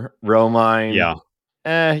better. Romine,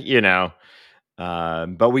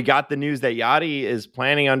 but we got the news that Yachty is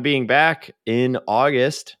planning on being back in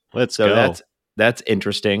August. Let's go. That's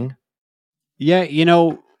interesting. Yeah,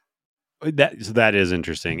 that is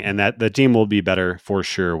interesting, and that the team will be better for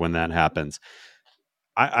sure when that happens.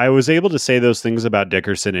 I was able to say those things about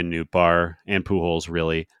Dickerson and Nootbaar and Pujols.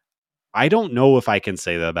 Really, I don't know if I can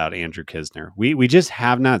say that about Andrew Kisner. We just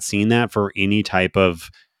have not seen that for any type of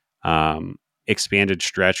expanded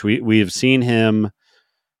stretch. We have seen him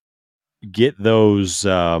get those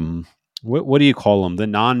what do you call them? The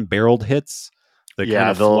non-barreled hits, the kind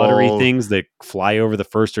Yeah, of the fluttery little, things that fly over the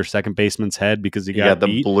first or second baseman's head because he he got got the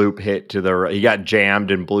beat. bloop hit to the right. He got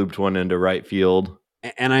jammed and blooped one into right field.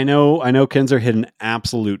 And I know Kinzer hit an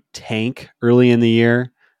absolute tank early in the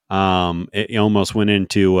year. It almost went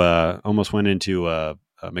into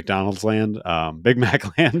McDonald's land, Big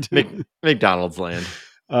Mac land. McDonald's land.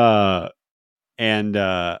 uh, and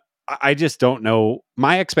I just don't know.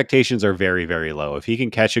 My expectations are very, very low. If he can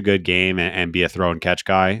catch a good game and be a throw and catch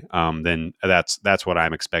guy, then that's what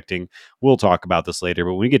I'm expecting. We'll talk about this later,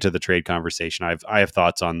 but when we get to the trade conversation, I have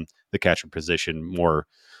thoughts on the catcher position more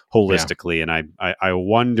holistically, and I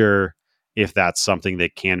wonder if that's something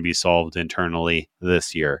that can be solved internally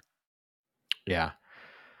this year. Yeah.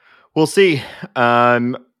 We'll see.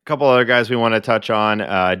 A couple other guys we want to touch on.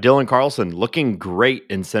 Dylan Carlson looking great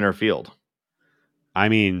in center field. I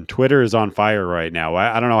mean, Twitter is on fire right now.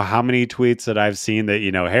 I don't know how many tweets that I've seen that,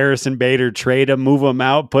 Harrison Bader, trade him, move him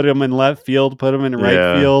out, put him in left field, put him in right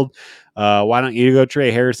Yeah. field. Why don't you go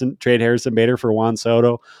trade Harrison Bader for Juan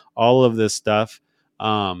Soto? All of this stuff.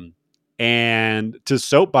 And to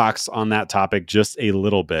soapbox on that topic just a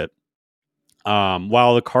little bit.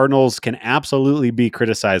 While the Cardinals can absolutely be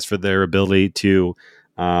criticized for their ability to,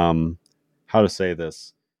 how to say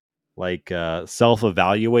this, like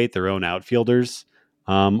self-evaluate their own outfielders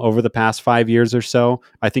over the past 5 years or so,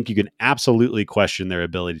 I think you can absolutely question their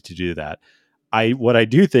ability to do that. What I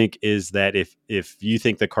do think is that if you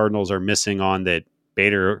think the Cardinals are missing on that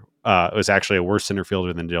Bader was actually a worse center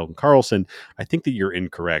fielder than Dylan Carlson, I think that you're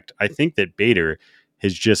incorrect. I think that Bader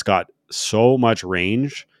has just got so much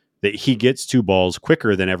range that he gets to balls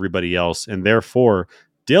quicker than everybody else, and therefore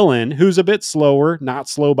Dylan, who's a bit slower, not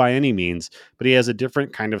slow by any means, but he has a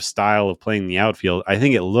different kind of style of playing the outfield. I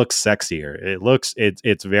think it looks sexier.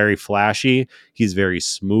 It's very flashy. He's very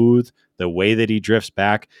smooth. The way that he drifts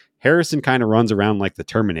back, Harrison kind of runs around like the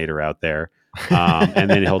Terminator out there,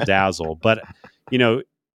 and then he'll dazzle. But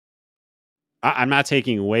I'm not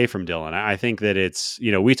taking away from Dylan. I think that it's,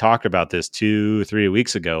 we talked about this 2-3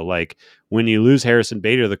 weeks ago. Like when you lose Harrison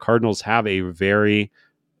Bader, the Cardinals have a very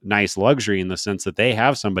nice luxury in the sense that they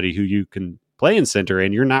have somebody who you can play in center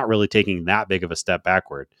and you're not really taking that big of a step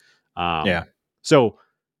backward. Yeah. So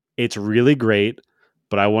it's really great,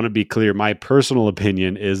 but I want to be clear. My personal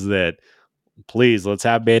opinion is that please let's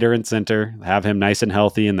have Bader in center, have him nice and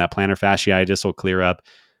healthy, and that plantar fasciitis will clear up.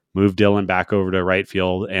 Move Dylan back over to right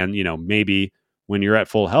field, and maybe when you're at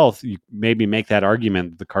full health, you maybe make that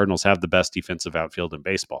argument that the Cardinals have the best defensive outfield in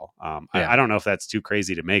baseball. Yeah. I don't know if that's too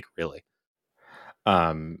crazy to make, really.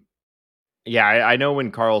 Yeah, I know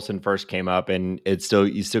when Carlson first came up, and you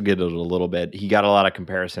still get it a little bit. He got a lot of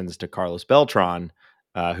comparisons to Carlos Beltran,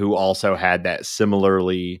 who also had that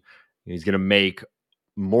similarly. He's going to make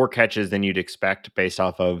more catches than you'd expect based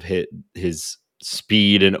off of his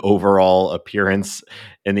speed and overall appearance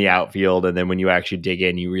in the outfield. And then when you actually dig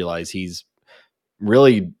in, you realize he's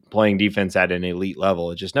really playing defense at an elite level.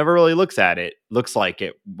 It just never really looks like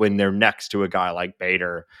it when they're next to a guy like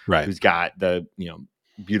Bader, Right. who's got the,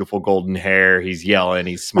 beautiful golden hair. He's yelling,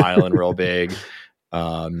 he's smiling real big.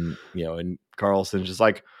 And Carlson's just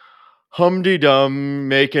like humdy dum,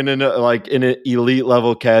 making an elite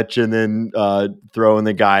level catch and then throwing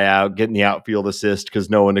the guy out, getting the outfield assist because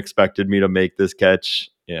no one expected me to make this catch.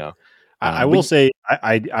 Yeah. I will say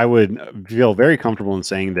I would feel very comfortable in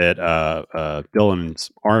saying that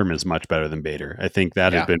Dylan's arm is much better than Bader. I think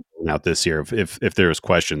that has been out this year. If there's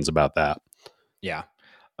questions about that, yeah.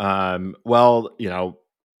 Well,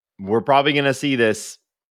 we're probably going to see this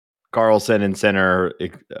Carlson in center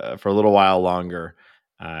for a little while longer.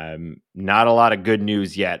 Not a lot of good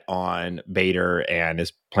news yet on Bader and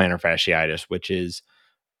his plantar fasciitis, which is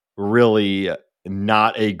really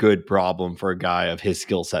not a good problem for a guy of his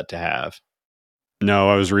skill set to have. No,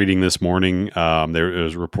 I was reading this morning. There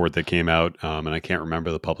was a report that came out, and I can't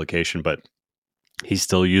remember the publication, but he's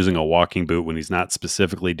still using a walking boot when he's not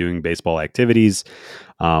specifically doing baseball activities.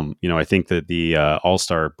 I think that the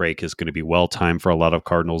All-Star break is going to be well timed for a lot of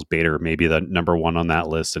Cardinals. Bader maybe the number one on that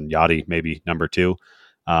list, and Yachty maybe number two.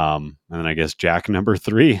 And then I guess Jack number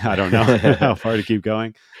three. I don't know how far to keep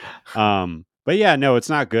going. But yeah, no, it's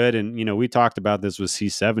not good. And, we talked about this with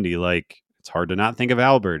C70. Like, it's hard to not think of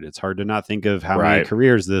Albert. It's hard to not think of how many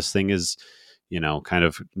careers this thing is, kind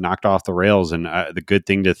of knocked off the rails. And the good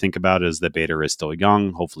thing to think about is that Bader is still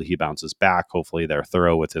young. Hopefully he bounces back. Hopefully they're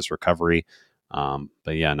thorough with his recovery.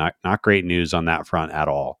 But yeah, not great news on that front at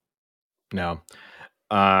all. No.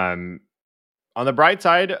 On the bright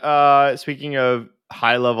side, speaking of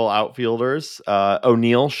high-level outfielders,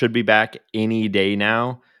 O'Neill should be back any day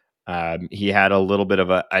now. He had a little bit of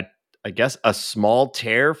a I guess, a small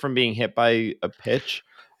tear from being hit by a pitch,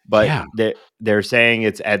 but Yeah. they're saying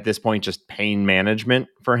it's at this point just pain management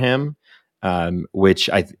for him, which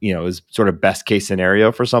is sort of best case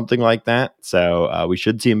scenario for something like that. So we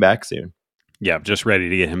should see him back soon. Yeah, just ready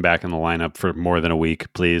to get him back in the lineup for more than a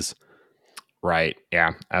week, please. Right.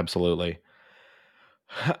 Yeah, absolutely.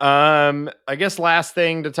 I guess last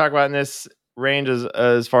thing to talk about in this range is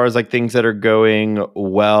as far as like things that are going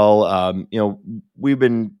well. We've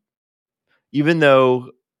been, even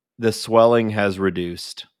though the swelling has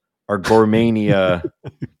reduced, our gourmania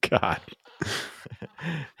God,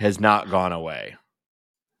 has not gone away.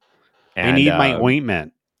 I And need my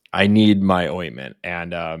ointment. I need my ointment.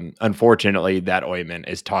 And unfortunately, that ointment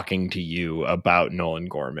is talking to you about Nolan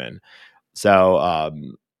Gorman. So,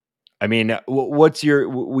 I mean,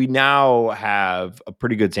 we now have a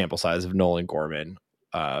pretty good sample size of Nolan Gorman.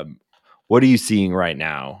 What are you seeing right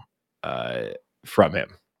now from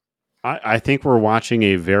him? I think we're watching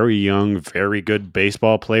a very young, very good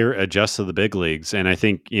baseball player adjust to the big leagues. And I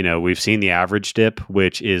think, we've seen the average dip,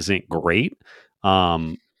 which isn't great.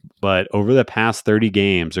 But over the past 30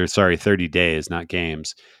 days, not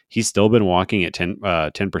games, he's still been walking at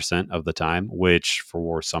 10% of the time, which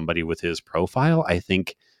for somebody with his profile, I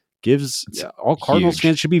think gives all Cardinals huge.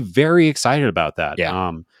 fans should be very excited about that.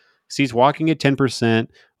 Yeah. So he's walking at 10%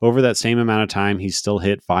 over that same amount of time. He's still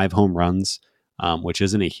hit 5 home runs. Which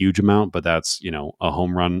isn't a huge amount, but that's a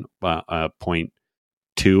home run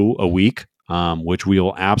 0.2 a week, which we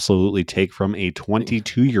will absolutely take from a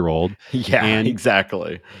 22-year-old. Yeah, And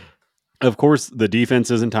exactly. of course, the defense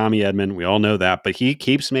isn't Tommy Edman. We all know that, but he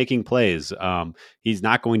keeps making plays. He's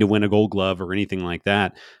not going to win a Gold Glove or anything like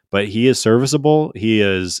that, but he is serviceable. He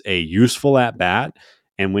is a useful at bat,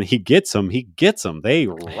 and when he gets them, he gets them. They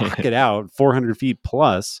rocket out 400 feet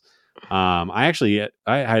plus.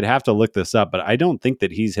 I'd have to look this up, but I don't think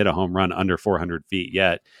that he's hit a home run under 400 feet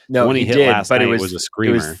yet. No, The one he hit did, last but night was a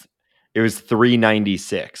screamer. It was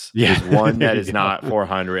 396. Yeah. There's one There that you is go. not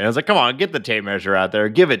 400. And I was like, come on, get the tape measure out there,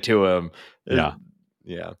 give it to him. Yeah.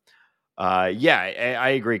 Yeah. I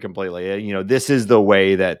agree completely. This is the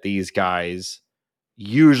way that these guys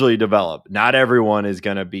usually develop. Not everyone is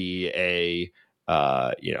going to be a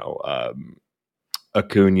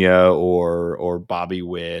Acuna or Bobby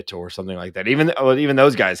Witt or something like that. Even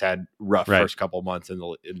those guys had rough first couple months in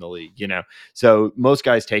the league, So most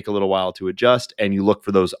guys take a little while to adjust, and you look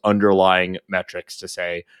for those underlying metrics to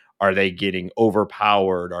say, are they getting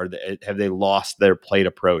overpowered? Have they lost their plate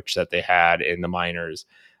approach that they had in the minors?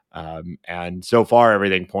 And so far,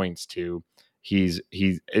 everything points to he's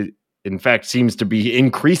in fact seems to be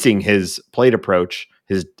increasing his plate approach,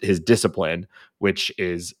 his discipline, which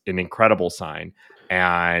is an incredible sign.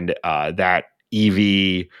 And that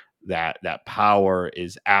EV, that power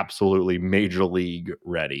is absolutely major league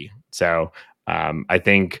ready. So I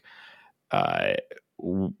think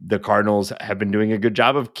the Cardinals have been doing a good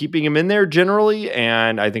job of keeping him in there generally,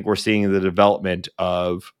 and I think we're seeing the development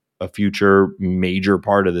of a future major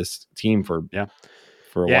part of this team for a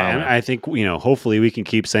while And now. I think, hopefully we can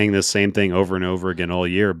keep saying the same thing over and over again all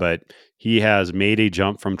year, but he has made a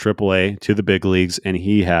jump from AAA to the big leagues, and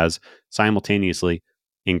he has simultaneously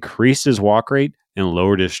increased his walk rate and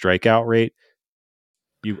lowered his strikeout rate.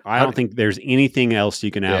 I don't think there's anything else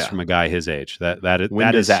you can ask from a guy his age. When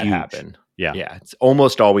does is that huge. happen? Yeah. Yeah. It's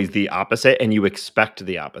almost always the opposite, and you expect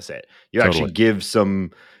the opposite. You actually give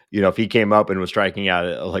some, if he came up and was striking out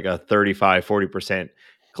at like a 35, 40%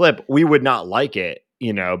 clip, we would not like it,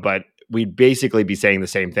 but we'd basically be saying the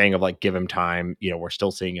same thing of like, give him time. We're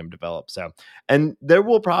still seeing him develop. So, and there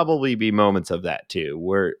will probably be moments of that too,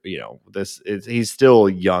 where, he's still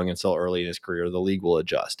young and still early in his career. The league will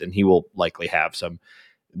adjust, and he will likely have some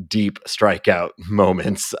deep strikeout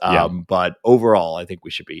moments. But overall, I think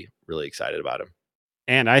we should be really excited about him.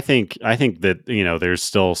 And I think that, there's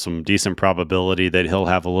still some decent probability that he'll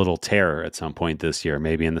have a little tear at some point this year,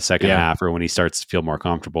 maybe in the second half, or when he starts to feel more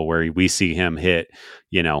comfortable, where we see him hit,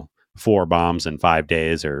 4 bombs in 5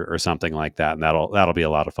 days or something like that. And that'll be a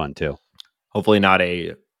lot of fun too. Hopefully not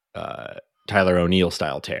a Tyler O'Neill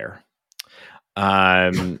style tear.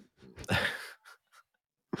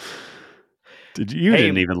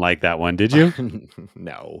 Didn't even like that one, did you?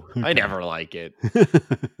 No, I never like it.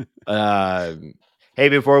 Hey,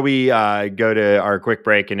 before we go to our quick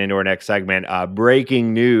break and into our next segment,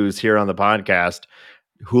 breaking news here on the podcast: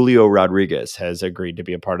 Julio Rodriguez has agreed to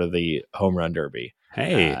be a part of the Home Run Derby.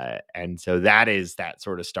 Hey, and so that is that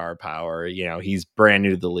sort of star power. He's brand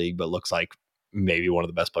new to the league, but looks like maybe one of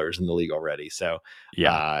the best players in the league already. So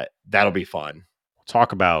that'll be fun.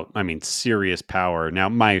 talk about, I mean, serious power. Now,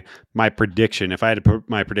 my prediction, if I had to put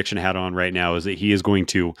my prediction hat on right now, is that he is going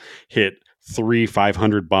to hit 3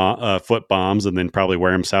 500-foot bombs and then probably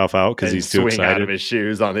wear himself out because and he's too swing out of excited. his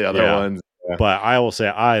shoes on the other Yeah. ones. Yeah. But I will say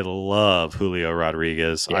I love Julio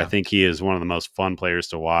Rodriguez. Yeah. I think he is one of the most fun players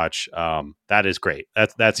to watch. That is great.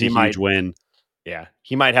 That's a huge win. Yeah,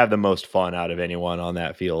 he might have the most fun out of anyone on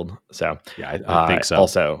that field. So, yeah, I think so.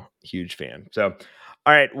 Also, huge fan. So,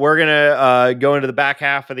 all right, we're gonna go into the back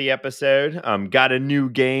half of the episode. Got a new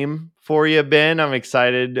game for you, Ben. I'm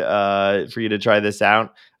excited for you to try this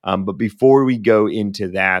out. But before we go into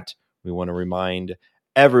that, we want to remind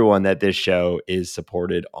everyone that this show is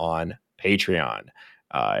supported on Patreon.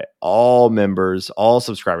 All members, all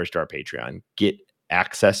subscribers to our Patreon get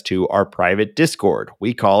access to our private Discord.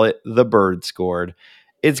 We call it the Bird Scored.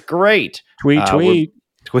 It's great. Tweet,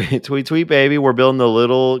 Tweet, baby. We're building a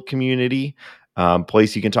little community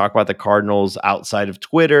place you can talk about the Cardinals outside of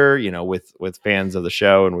Twitter, with fans of the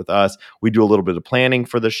show and with us. We do a little bit of planning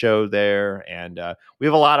for the show there, and we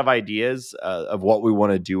have a lot of ideas of what we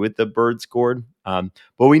want to do with the Bird Scored. But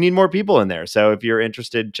we need more people in there. So if you're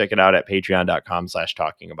interested, check it out at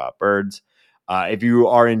patreon.com/talkingaboutbirds. If you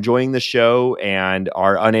are enjoying the show and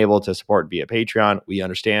are unable to support via Patreon, we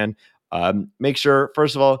understand. Make sure,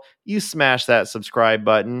 first of all, you smash that subscribe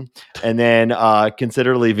button and then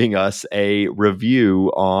consider leaving us a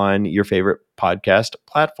review on your favorite podcast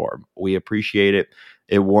platform. We appreciate it.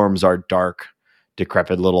 It warms our dark,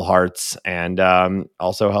 decrepit little hearts and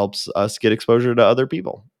also helps us get exposure to other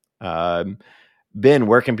people. Ben,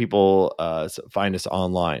 where can people find us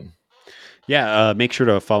online? Yeah, make sure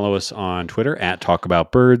to follow us on Twitter at Talk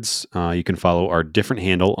About Birds. You can follow our different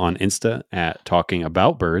handle on Insta at Talking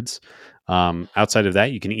About Birds. Outside of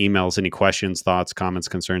that, you can email us any questions, thoughts, comments,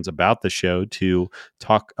 concerns about the show to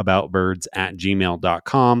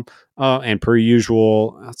talkaboutbirds@gmail.com. And per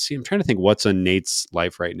usual, let's see, I'm trying to think what's in Nate's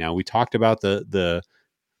life right now. We talked about the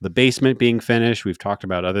basement being finished. We've talked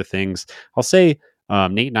about other things. I'll say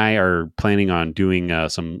Nate and I are planning on doing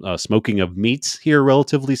some smoking of meats here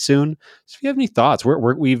relatively soon. So if you have any thoughts,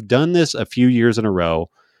 we've done this a few years in a row.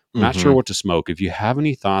 We're not sure what to smoke. If you have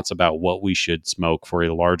any thoughts about what we should smoke for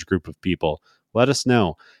a large group of people, let us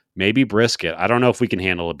know. Maybe brisket. I don't know if we can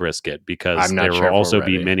handle a brisket because there will also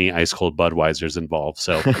be many ice cold Budweisers involved.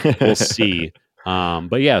 So we'll see.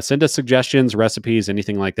 But yeah, send us suggestions, recipes,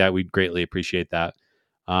 anything like that. We'd greatly appreciate that.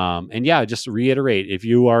 And yeah, just reiterate, if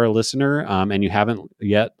you are a listener and you haven't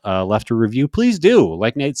yet left a review, please do.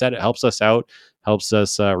 Like Nate said, it helps us out, helps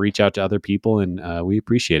us reach out to other people, and we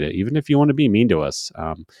appreciate it. Even if you want to be mean to us,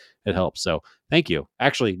 it helps. So thank you.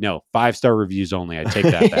 Actually, no, 5-star reviews only. I take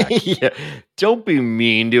that back. Yeah. Don't be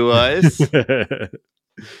mean to us.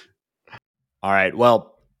 All right.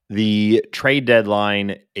 Well, the trade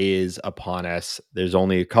deadline is upon us. There's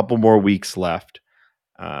only a couple more weeks left.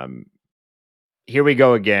 Here we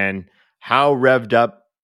go again. How revved up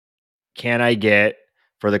can I get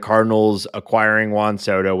for the Cardinals acquiring Juan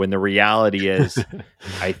Soto when the reality is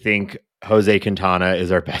I think Jose Quintana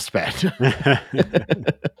is our best bet?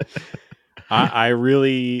 I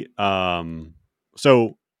really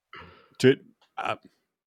so to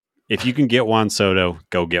if you can get Juan Soto,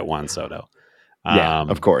 go get Juan Soto. Yeah,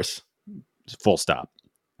 of course. Full stop.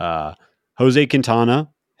 Jose Quintana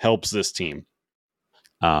helps this team.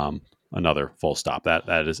 Another full stop.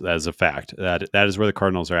 That is a fact. That is where the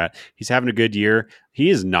Cardinals are at. He's having a good year. He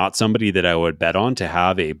is not somebody that I would bet on to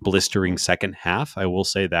have a blistering second half. I will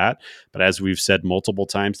say that. But as we've said multiple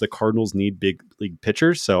times, the Cardinals need big league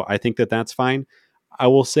pitchers, so I think that that's fine. I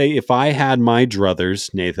will say if I had my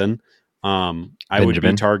druthers, Nathan, I would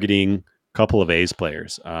be targeting a couple of A's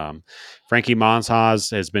players. Frankie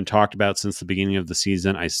Montas has been talked about since the beginning of the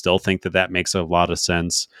season. I still think that makes a lot of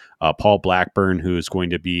sense. Paul Blackburn, who is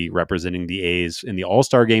going to be representing the A's in the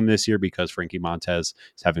All-Star game this year because Frankie Montas is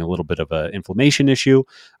having a little bit of an inflammation issue,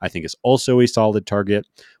 I think is also a solid target.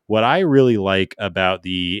 What I really like about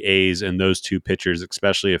the A's and those two pitchers,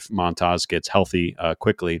 especially if Montas gets healthy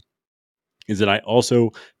quickly, is that I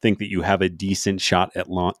also think that you have a decent shot at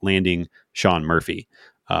landing Sean Murphy,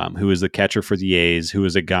 who is the catcher for the A's, who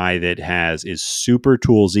is a guy that is super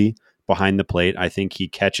toolsy behind the plate. I think he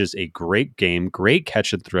catches a great game, great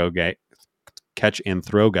catch and throw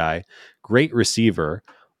guy, great receiver,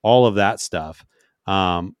 all of that stuff.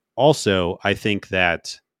 Also, I think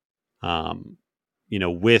that,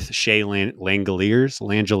 with Shea Langeliers,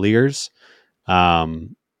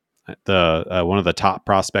 the one of the top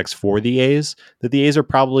prospects for the A's, that the A's are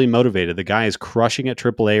probably motivated. The guy is crushing at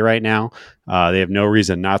AAA right now. They have no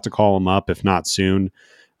reason not to call him up, if not soon.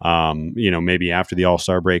 maybe after the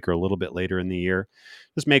All-Star break or a little bit later in the year.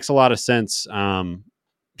 This makes a lot of sense.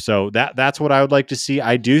 So that's what I would like to see.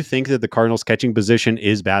 I do think that the Cardinals catching position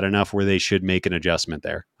is bad enough where they should make an adjustment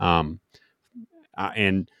there. And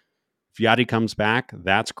if Yadi comes back,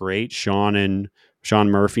 that's great. Sean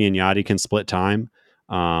Murphy and Yadi can split time.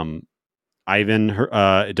 Ivan,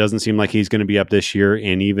 it doesn't seem like he's going to be up this year.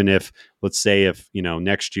 And even if, let's say, if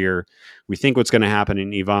next year we think what's going to happen,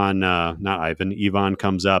 and Ivan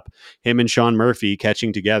comes up, him and Sean Murphy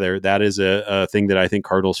catching together, that is a thing that I think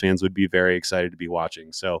Cardinals fans would be very excited to be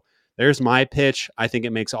watching. So there's my pitch. I think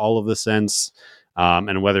it makes all of the sense.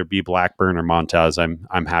 And whether it be Blackburn or Montez,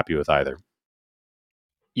 I'm happy with either.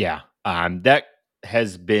 Yeah, that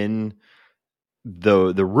has been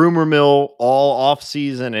the rumor mill all off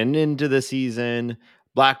season and into the season.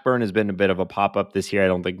 Blackburn has been a bit of a pop up this year. I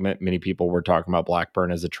don't think many people were talking about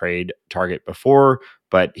Blackburn as a trade target before,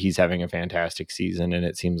 but he's having a fantastic season, and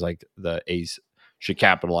it seems like the A's should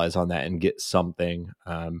capitalize on that and get something.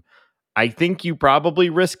 I think you probably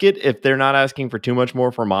risk it if they're not asking for too much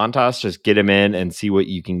more for Montas. Just get him in and see what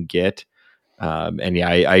you can get. And yeah,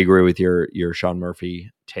 I agree with your Sean Murphy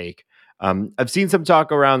take. I've seen some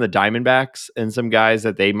talk around the Diamondbacks and some guys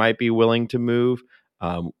that they might be willing to move.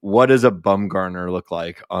 What does a Bumgarner look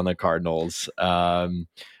like on the Cardinals? Joe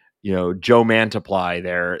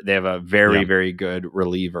Mantiply, they have a very, very good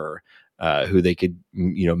reliever who they could,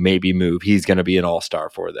 maybe move. He's going to be an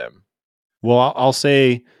all-star for them. Well, I'll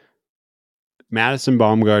say Madison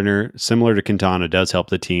Bumgarner, similar to Quintana, does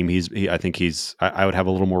help the team. I would have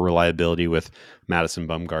a little more reliability with Madison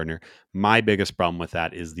Bumgarner. My biggest problem with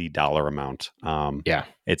that is the dollar amount.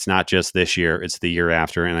 It's not just this year, it's the year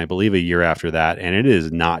after, and I believe a year after that, and it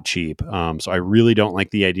is not cheap. So I really don't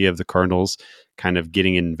like the idea of the Cardinals kind of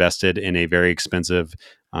getting invested in a very expensive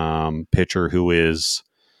pitcher who is,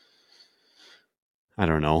 I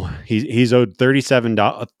don't know. He's owed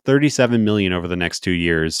 $37 million over the next 2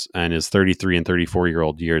 years, and his 33 and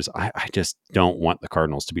 34-year-old years. I just don't want the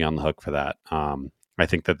Cardinals to be on the hook for that. I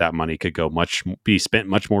think that money could be spent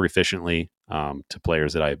much more efficiently to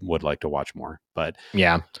players that I would like to watch more. But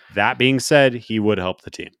yeah, that being said, he would help the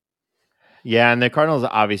team. Yeah, and the Cardinals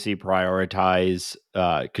obviously prioritize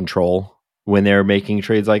control when they're making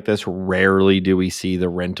trades like this. Rarely do we see the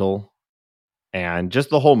rental. And just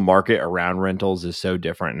the whole market around rentals is so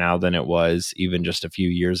different now than it was even just a few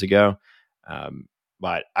years ago.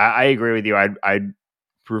 But I agree with you. I'd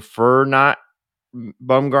prefer not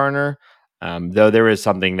Bumgarner, though there is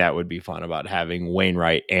something that would be fun about having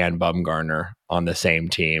Wainwright and Bumgarner on the same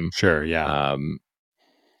team. Sure, yeah.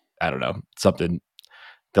 I don't know, something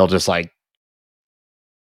they'll just like.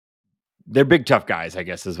 They're big, tough guys, I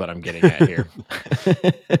guess is what I'm getting at here.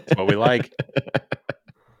 That's what we like.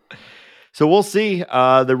 So we'll see.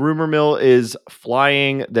 The rumor mill is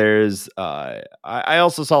flying. There's, I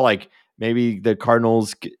also saw like maybe the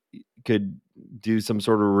Cardinals could do some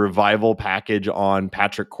sort of revival package on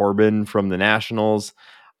Patrick Corbin from the Nationals.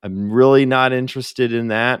 I'm really not interested in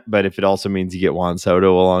that, but if it also means you get Juan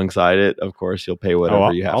Soto alongside it, of course you'll pay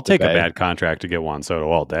whatever you have I'll to take pay. a bad contract to get Juan Soto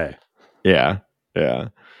all day. Yeah.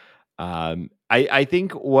 I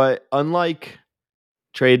think unlike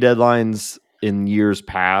trade deadlines in years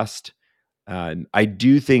past, I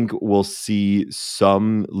do think we'll see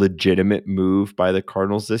some legitimate move by the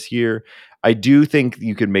Cardinals this year. I do think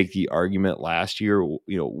you could make the argument last year,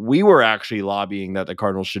 we were actually lobbying that the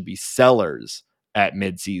Cardinals should be sellers at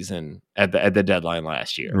midseason at the deadline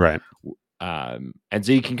last year. Right. And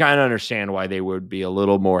so you can kind of understand why they would be a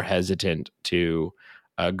little more hesitant to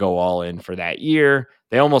go all in for that year.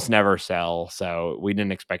 They almost never sell, so we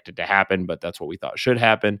didn't expect it to happen, but that's what we thought should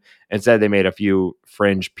happen. Instead, they made a few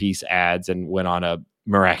fringe piece ads and went on a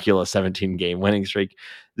miraculous 17-game winning streak.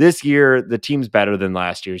 This year, the team's better than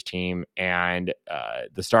last year's team, and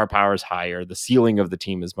the star power is higher. The ceiling of the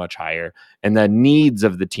team is much higher, and the needs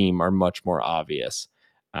of the team are much more obvious.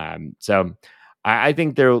 So I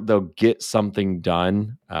think they'll get something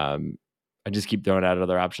done. I just keep throwing out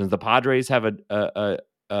other options. The Padres have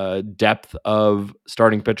a depth of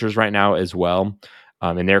starting pitchers right now as well,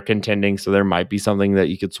 and they're contending. So there might be something that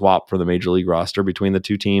you could swap for the major league roster between the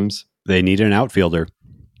two teams. They need an outfielder.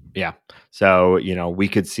 Yeah. So, we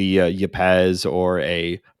could see a Yepez or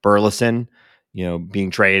a Burleson, being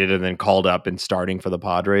traded and then called up and starting for the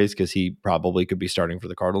Padres because he probably could be starting for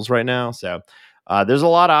the Cardinals right now. So there's a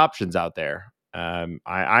lot of options out there.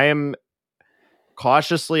 I am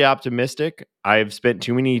cautiously optimistic. I've spent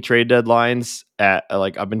too many trade deadlines at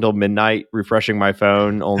like up until midnight refreshing my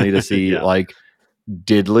phone only to see like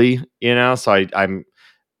diddly, so I'm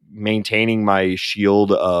maintaining my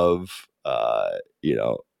shield of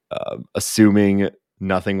assuming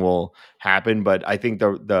nothing will happen. But I think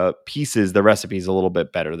the recipe is a little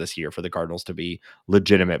bit better this year for the Cardinals to be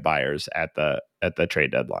legitimate buyers at the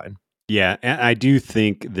trade deadline. Yeah, and I do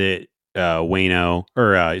think that Yachty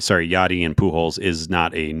and Pujols is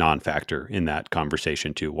not a non-factor in that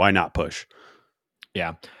conversation too. Why not push?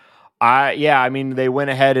 Yeah. I mean, they went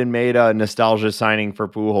ahead and made a nostalgia signing for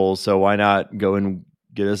Pujols, so why not go and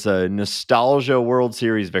get us a nostalgia World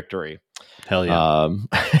Series victory? Hell yeah. All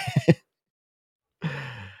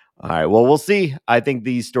right. Well, we'll see. I think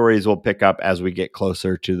these stories will pick up as we get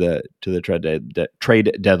closer to the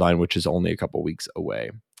trade deadline, which is only a couple weeks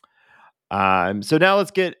away. So now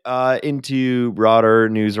let's get into broader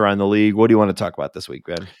news around the league. What do you want to talk about this week,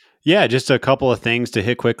 Ben? Yeah, just a couple of things to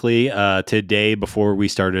hit quickly. Today, before we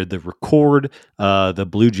started the record, the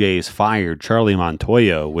Blue Jays fired Charlie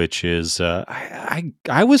Montoyo, which is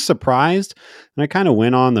I was surprised, and I kind of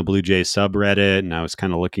went on the Blue Jays subreddit, and I was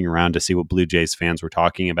kind of looking around to see what Blue Jays fans were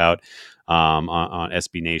talking about on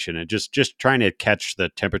SB Nation, and just trying to catch the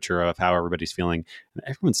temperature of how everybody's feeling.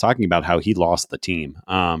 Everyone's talking about how he lost the team.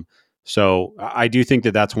 So I do think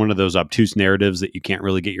that that's one of those obtuse narratives that you can't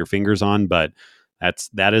really get your fingers on, but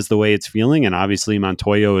that is the way it's feeling, and obviously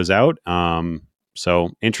Montoyo is out. So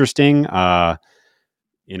interesting. Their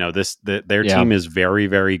team is very,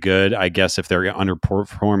 very good. I guess if they're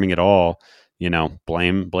underperforming at all,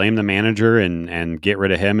 blame the manager and get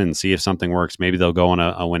rid of him and see if something works. Maybe they'll go on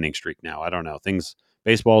a winning streak now. I don't know.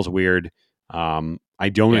 Baseball's weird. I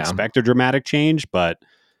don't expect a dramatic change, but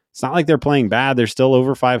it's not like they're playing bad. They're still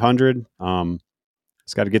over 500.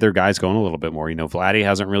 It's got to get their guys going a little bit more. Vladdy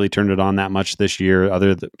hasn't really turned it on that much this year.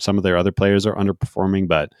 Some of their other players are underperforming,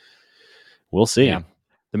 but we'll see. Yeah.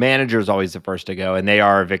 The manager is always the first to go, and they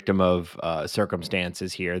are a victim of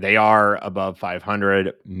circumstances here. They are above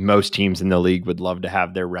 500. Most teams in the league would love to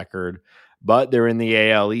have their record, but they're in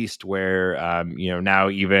the AL East where, now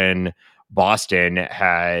even Boston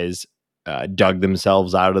has dug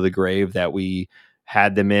themselves out of the grave that we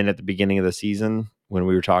had them in at the beginning of the season when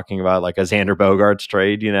we were talking about like a Xander Bogaerts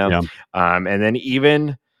trade, Yeah. And then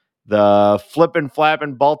even the flippin'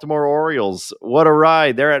 flappin' Baltimore Orioles, what a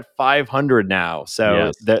ride. They're at 500 now.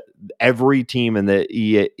 So every team in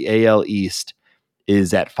the AL East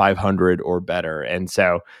is at 500 or better. And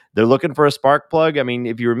so they're looking for a spark plug. I mean,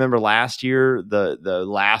 if you remember last year, the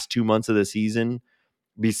last 2 months of the season,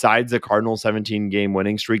 besides the Cardinals 17 game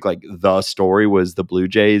winning streak, like the story was the Blue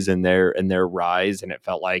Jays and their rise. And it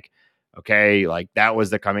felt like, okay, like that was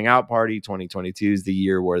the coming out party. 2022 is the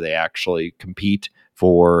year where they actually compete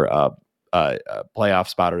for a playoff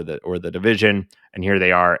spot or the division. And here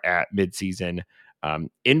they are at midseason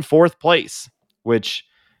in fourth place, which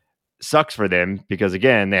sucks for them because,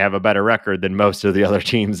 again, they have a better record than most of the other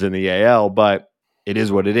teams in the AL, but it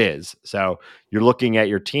is what it is. So you're looking at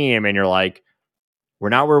your team and you're like, we're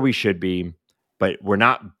not where we should be, but we're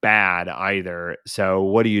not bad either. So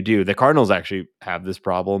what do? The Cardinals actually have this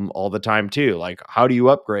problem all the time too. Like, how do you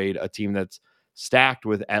upgrade a team that's stacked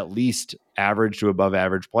with at least average to above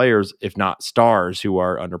average players, if not stars who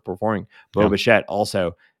are underperforming? Bo Bichette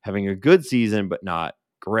also having a good season, but not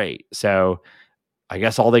great. So I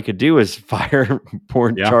guess all they could do is fire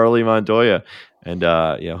poor Charlie Montoya, and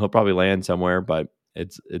he'll probably land somewhere, but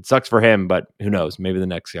it sucks for him. But who knows? Maybe the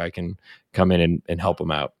next guy can come in and help him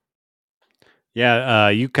out. Yeah,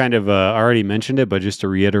 you kind of already mentioned it, but just to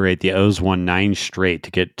reiterate, the O's won 9 straight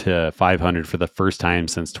to get to 500 for the first time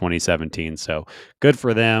since 2017. So good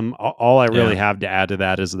for them. All I really have to add to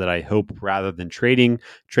that is that I hope rather than trading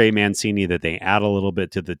Trey Mancini, that they add a little bit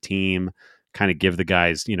to the team, kind of give the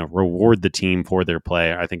guys, reward the team for their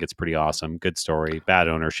play. I think it's pretty awesome. Good story, bad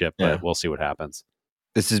ownership, but we'll see what happens.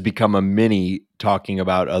 This has become a mini talking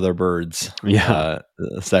about other birds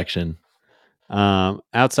section.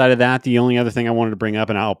 Outside of that, the only other thing I wanted to bring up,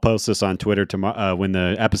 and I'll post this on Twitter tomorrow when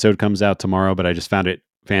the episode comes out tomorrow, but I just found it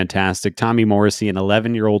fantastic. Tommy Morrissey, an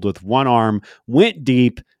 11-year-old with one arm, went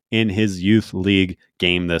deep in his youth league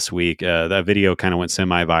game this week. That video kind of went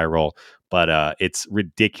semi-viral, but it's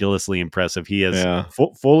ridiculously impressive. He has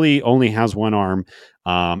fully only has one arm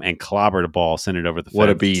and clobbered a ball, sent it over the fence. What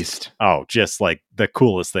a beast. Oh, just like the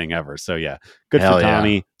coolest thing ever. So yeah, good for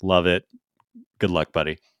Tommy. Yeah. Love it. Good luck,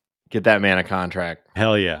 buddy. Get that man a contract.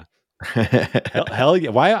 Hell yeah. hell yeah.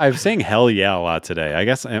 Why I'm saying hell yeah a lot today. I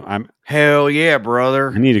guess I'm hell yeah, brother.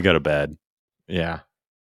 I need to go to bed. Yeah.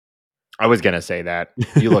 I was going to say that.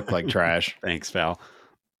 You look like trash. Thanks, Val.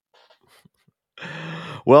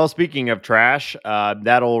 Well, speaking of trash,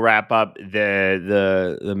 that'll wrap up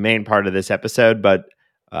the main part of this episode. But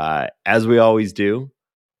as we always do,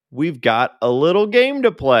 we've got a little game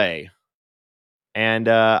to play. And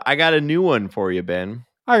I got a new one for you, Ben.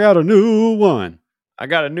 I got a new one. I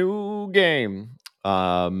got a new game.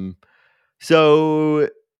 So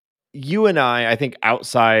you and I think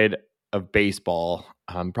outside of baseball,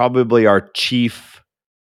 probably our chief,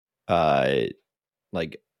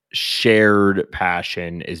 like shared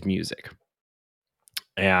passion is music.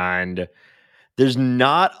 And there's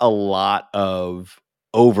not a lot of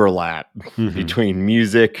overlap between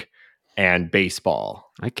music and baseball.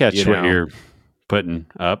 I catch what you're putting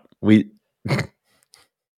up.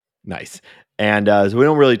 Nice. And so we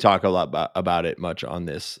don't really talk a lot about it much on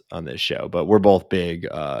this show, but we're both big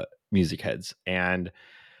music heads. And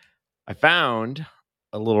I found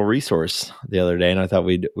a little resource the other day, and I thought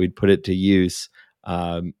we'd put it to use.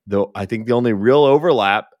 Though I think the only real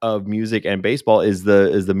overlap of music and baseball is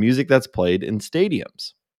the music that's played in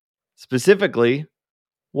stadiums, specifically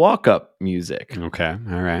walk-up music. Okay,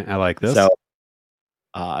 all right, I like this. So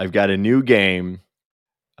I've got a new game,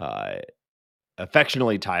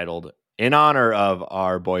 affectionately titled, in honor of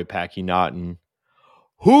our boy Packy Naughton,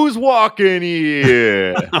 Who's Walking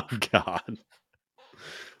Here? Oh God,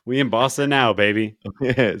 we in Boston now, baby.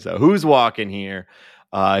 So who's walking here?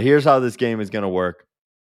 Here's how this game is going to work.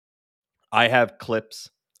 I have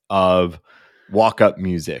clips of walk-up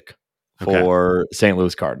music for St.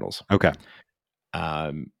 Louis Cardinals. Okay.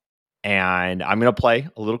 And I'm going to play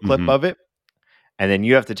a little clip of it. And then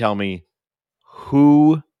you have to tell me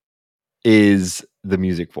who is the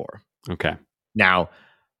music for. Okay. Now,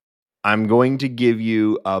 I'm going to give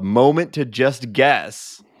you a moment to just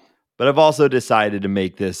guess, but I've also decided to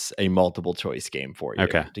make this a multiple choice game for you.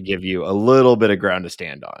 Okay. To give you a little bit of ground to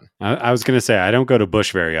stand on. I was going to say, I don't go to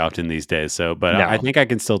Busch very often these days, but no. I think I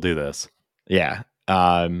can still do this. Yeah.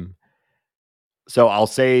 So I'll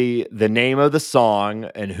say the name of the song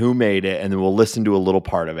and who made it, and then we'll listen to a little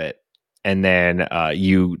part of it. And then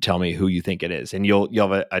you tell me who you think it is. And you'll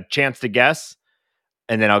have a chance to guess,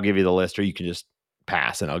 and then I'll give you the list, or you can just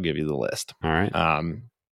pass and I'll give you the list. All right.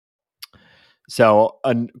 So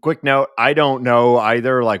a quick note, I don't know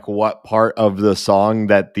either like what part of the song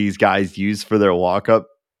that these guys use for their walk-up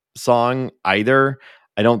song either.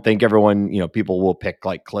 I don't think everyone, people will pick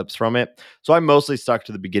like clips from it. So I'm mostly stuck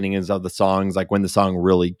to the beginnings of the songs, like when the song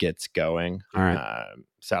really gets going. All right.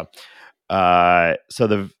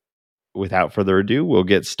 Without further ado, we'll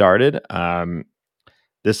get started.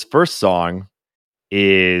 This first song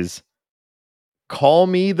is Call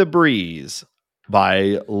Me the Breeze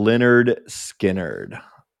by Lynyrd Skynyrd.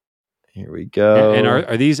 Here we go. And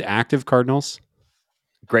are these active Cardinals?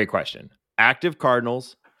 Great question. Active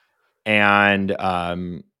Cardinals, and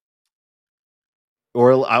the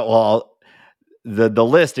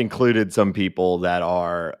list included some people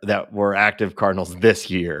that were active Cardinals this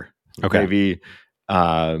year. Okay. Maybe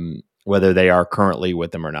whether they are currently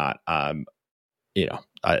with them or not. I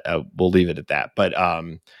we'll leave it at that. But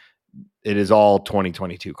it is all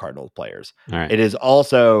 2022 Cardinals players. All right. It is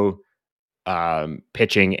also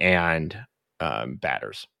pitching and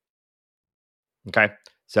batters. Okay.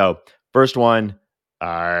 So first one,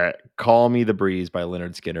 Call Me the Breeze by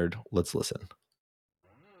Lynyrd Skynyrd. Let's listen.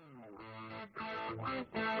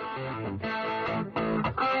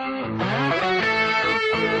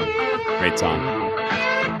 Great song.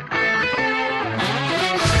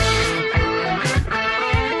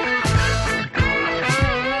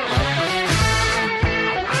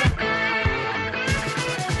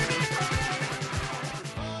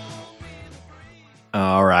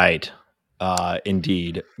 All right.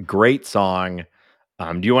 Indeed. Great song.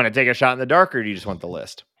 Do you want to take a shot in the dark, or do you just want the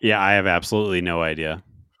list? Yeah, I have absolutely no idea.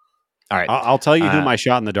 All right. I'll tell you who my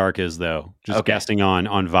shot in the dark is, though. Just guessing on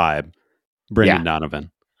vibe. Brendan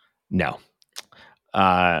Donovan. No.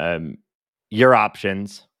 Your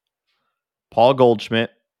options: Paul Goldschmidt,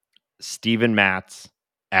 Steven Matz,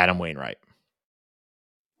 Adam Wainwright.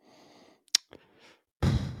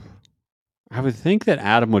 I would think that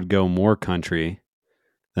Adam would go more country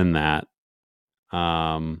than that.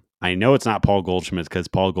 I know it's not Paul Goldschmidt because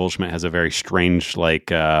Paul Goldschmidt has a very strange,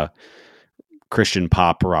 Christian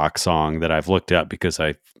pop rock song that I've looked up because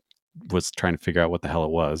I was trying to figure out what the hell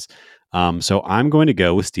it was. So I'm going to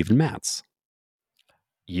go with Steven Matz.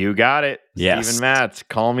 You got it. Yes. Steven Matz,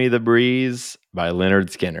 Call Me the Breeze by Lynyrd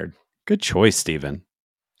Skynyrd. Good choice, Steven.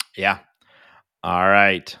 Yeah. All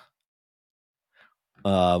right.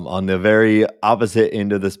 On the very opposite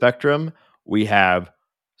end of the spectrum, we have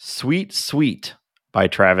Sweet Sweet by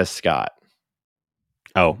Travis Scott.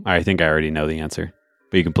 Oh, I think I already know the answer,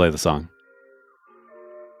 but you can play the song.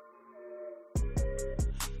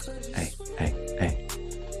 Hey.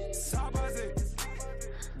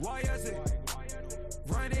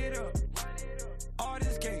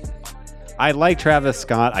 I like Travis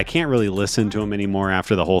Scott. I can't really listen to him anymore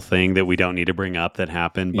after the whole thing that we don't need to bring up that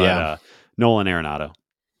happened. But Nolan Arenado.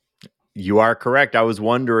 You are correct. I was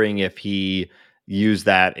wondering if he used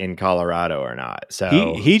that in Colorado or not.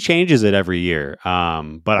 So he changes it every year.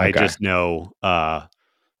 But okay. I just know,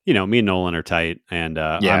 me and Nolan are tight, and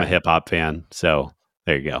I'm a hip hop fan. So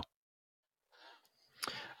there you go.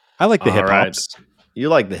 I like the hip hops. You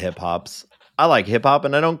like the hip hops. I like hip hop,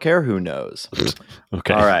 and I don't care who knows.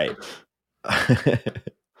 Okay. All right.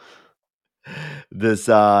 This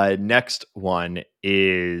next one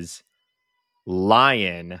is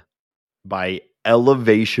Lion by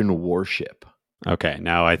Elevation Worship. Okay,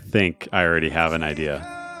 now I think I already have an idea.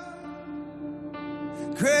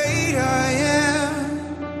 Great I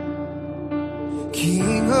am,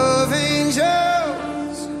 King of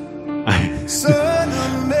angels, Son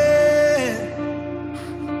of man,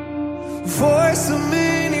 voice of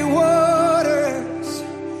many waters,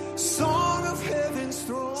 song of heaven's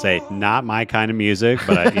throne. Say, not my kind of music,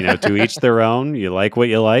 but to each their own. You like what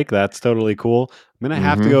you like. That's totally cool. I'm going to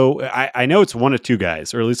have to go. I know it's one of two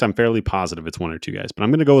guys, or at least I'm fairly positive it's one or two guys, but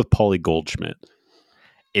I'm going to go with Paulie Goldschmidt.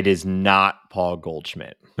 It is not Paul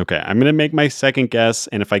Goldschmidt. Okay, I'm going to make my second guess,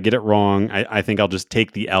 and if I get it wrong, I think I'll just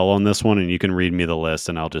take the L on this one, and you can read me the list,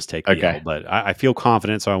 and I'll just take the L. But I feel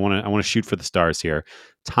confident, so I want to shoot for the stars here.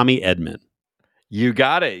 Tommy Edman. You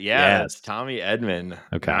got it. Yeah, it's Tommy Edman.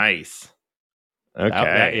 Okay, nice.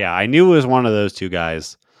 Okay, I knew it was one of those two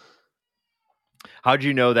guys. How'd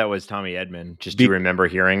you know that was Tommy Edman? Just do you remember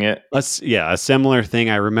hearing it? A similar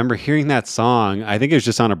thing. I remember hearing that song. I think it was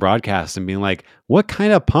just on a broadcast and being like, what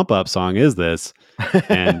kind of pump up song is this?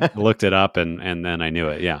 And looked it up and then I knew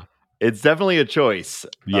it. Yeah. It's definitely a choice.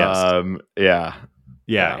 Yes.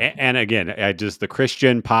 Yeah. And again, the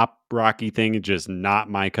Christian pop rocky thing is just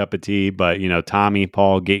not my cup of tea, but Tommy,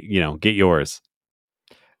 Paul, get yours.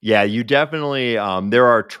 Yeah, you definitely. There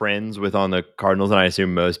are trends on the Cardinals, and I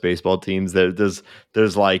assume most baseball teams.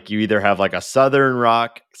 There's like you either have like a Southern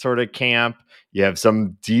rock sort of camp, you have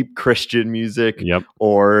some deep Christian music,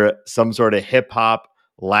 or some sort of hip hop,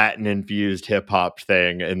 Latin infused hip hop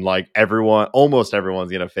thing, and like almost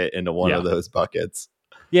everyone's gonna fit into one of those buckets.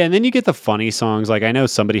 Yeah, and then you get the funny songs. Like I know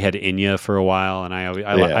somebody had Inya for a while, and I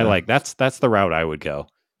like that's the route I would go.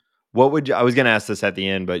 What would you? I was going to ask this at the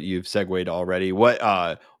end, but you've segued already.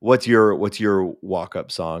 What's your walk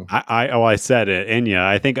up song? I said it. Inya.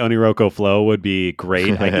 I think Oniroko Flow would be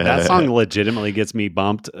great. That song legitimately gets me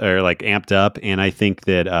bumped or like amped up, and I think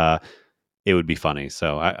that it would be funny.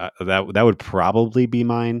 So that would probably be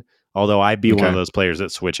mine. Although I'd be one of those players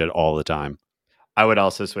that switch it all the time. I would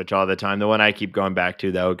also switch all the time. The one I keep going back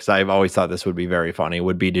to, though, because I've always thought this would be very funny,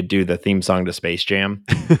 would be to do the theme song to Space Jam.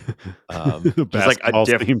 Just like a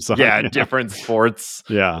theme song. Yeah, different sports.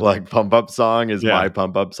 Yeah. Like pump up song is my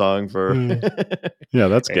pump up song for. Yeah,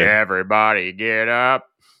 that's good. Everybody get up.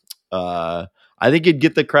 I think it'd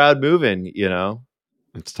get the crowd moving,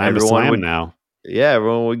 It's time to slam now. Yeah,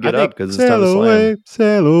 everyone would get up because it's time to slam.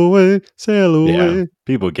 Sail away, sail away. Yeah.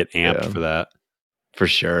 People get amped for that. For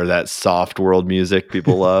sure. That soft world music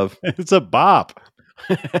people love. It's a bop.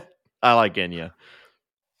 I like Inya.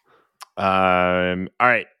 All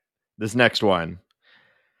right. This next one.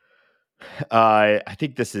 I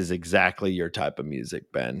think this is exactly your type of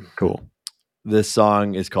music, Ben. Cool. This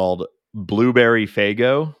song is called Blueberry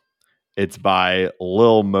Faygo. It's by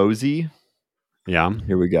Lil Mosey. Yeah.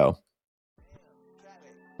 Here we go.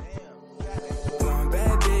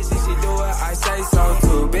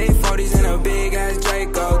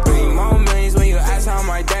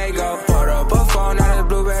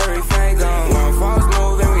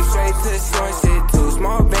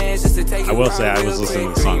 I will say I was listening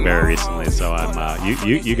to the song very recently, so I'm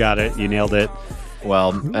you got it, you nailed it.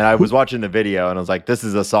 Well, and I was watching the video and I was like, this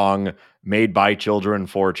is a song made by children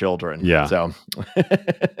for children. Yeah. So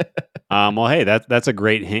well, hey, that's a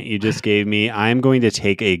great hint you just gave me. I'm going to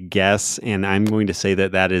take a guess and I'm going to say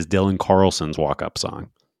that is Dylan Carlson's walk-up song.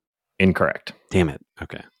 Incorrect. Damn it.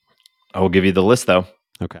 Okay. I will give you the list though.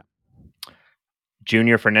 Okay.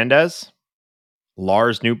 Junior Fernandez,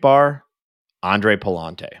 Lars Nootbaar, Andre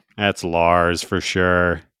Palante. That's Lars for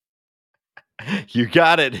sure. You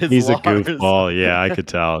got it. He's Lars. A goofball. Yeah, I could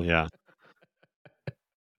tell. Yeah.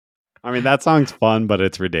 I mean, that song's fun, but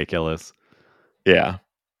it's ridiculous. Yeah.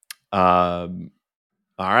 All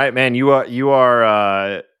right, man. You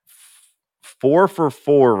are 4 for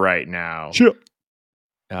 4 right now. Sure.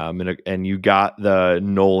 And you got the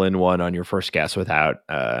Nolan one on your first guess without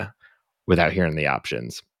hearing the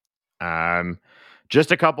options.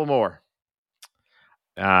 Just a couple more.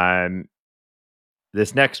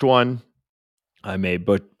 This next one, I may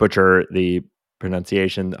butcher the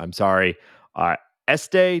pronunciation. I'm sorry.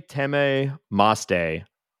 Este Teme Maste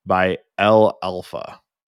by El Alfa.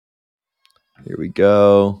 Here we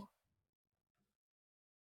go.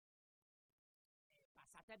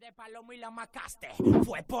 De palomo y la macaste.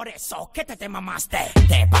 Fue por eso que te mamaste.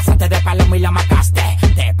 Te pasaste de palomo y la macaste.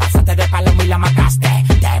 Te pasaste de palomo y la macaste.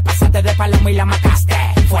 Te pasaste de palomo y la macaste.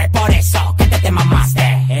 Fue por eso que te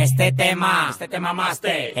mamaste. Este tema te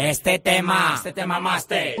mamaste. Este tema te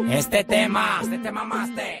mamaste. Este tema te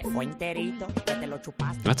mamaste. Fue enterito que te lo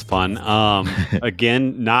chupaste. That's fun.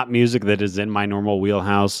 Again, not music that is in my normal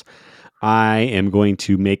wheelhouse. I am going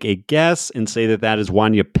to make a guess and say that is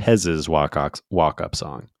Wanya Pez's walk-up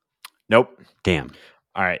song. Nope. Damn.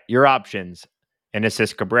 All right. Your options.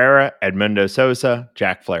 Inesis Cabrera, Edmundo Sosa,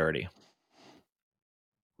 Jack Flaherty.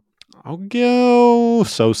 I'll go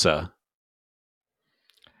Sosa.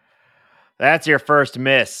 That's your first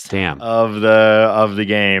miss. Damn. Of the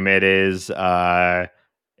game. It is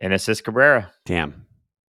Inesis Cabrera. Damn.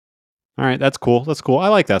 All right. That's cool. I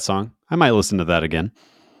like that song. I might listen to that again.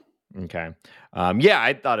 Okay. Yeah,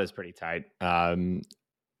 I thought it was pretty tight.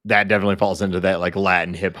 That definitely falls into that like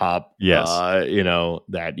Latin hip hop. Yes.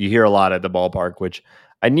 That you hear a lot at the ballpark, which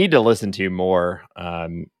I need to listen to more.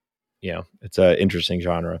 It's an interesting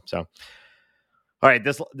genre. So, all right,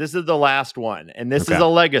 this is the last one, and this is a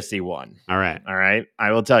legacy one. All right.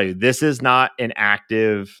 I will tell you, this is not an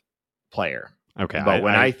active player. Okay. But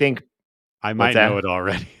I think I might know it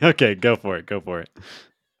already. Okay, go for it.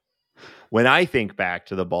 When I think back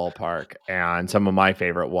to the ballpark and some of my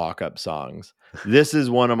favorite walk-up songs, this is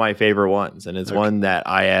one of my favorite ones. And it's one that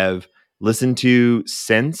I have listened to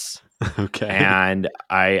since. Okay. And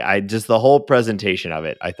I just, the whole presentation of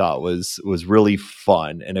it, I thought was really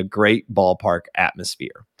fun and a great ballpark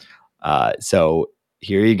atmosphere. So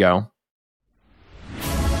here you go.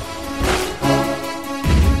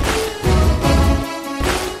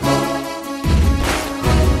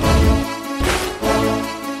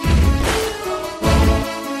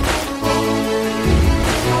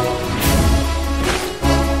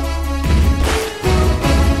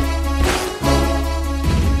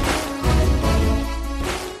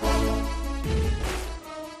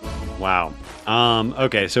 Wow.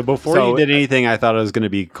 Okay, so before you did anything, I thought it was going to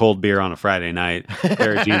be cold beer on a Friday night.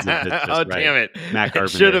 Pair of jeans that fits just right. Damn it. Matt Carpenter.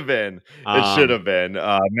 It should have been.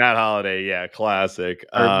 Matt Holiday, yeah, classic.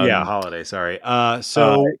 Holiday, sorry. Well,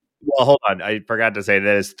 hold on. I forgot to say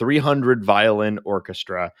that is 300 Violin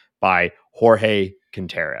Orchestra by Jorge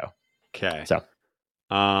Quintero. Okay. So,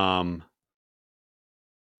 wow.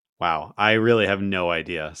 I really have no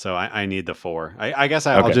idea. So I need the 4. I guess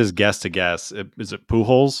I'll just guess to guess. Is it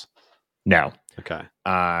Pujols? No. Okay.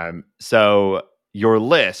 So your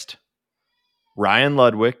list: Ryan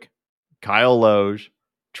Ludwig, Kyle Loge,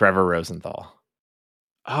 Trevor Rosenthal.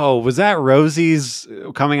 Oh, was that Rosie's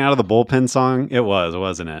coming out of the bullpen song? It was,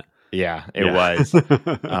 wasn't it? Yeah, it was.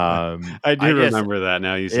 I do remember that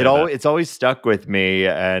now. You said it's always stuck with me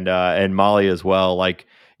and Molly as well. Like,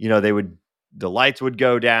 the lights would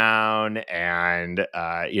go down and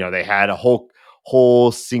they had a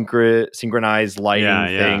whole synchronized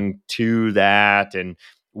lighting thing to that. And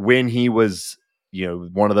when he was,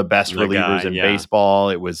 one of the best relievers in baseball,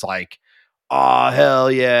 it was like, oh, hell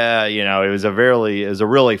yeah. It was a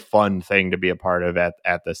really fun thing to be a part of at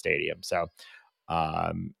the stadium. So,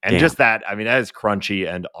 just that, that is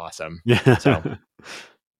crunchy and awesome. Yeah.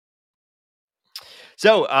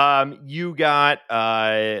 So, you got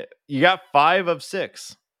 5 of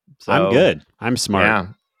 6. So I'm good. I'm smart. Yeah.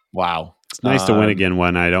 Wow. It's nice to win again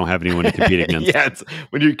when I don't have anyone to compete against. Yeah, it's,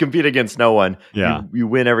 when you compete against no one, you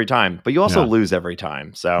win every time, but you also lose every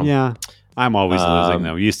time. So yeah, I'm always losing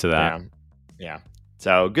though. Used to that. Yeah.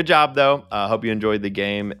 So good job though. Hope you enjoyed the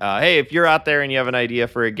game. Hey, if you're out there and you have an idea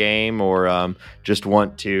for a game or just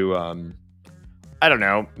want to,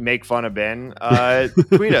 make fun of Ben,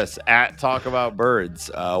 tweet us at Talk About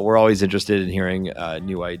Birds. We're always interested in hearing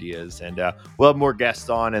new ideas, and we'll have more guests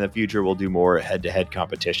on in the future. We'll do more head-to-head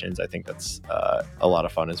competitions. I think that's a lot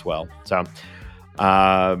of fun as well. So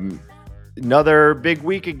another big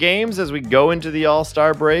week of games as we go into the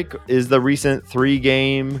All-Star break. Is the recent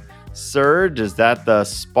 3-game surge, is that the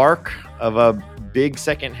spark of a big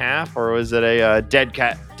second half, or was it a dead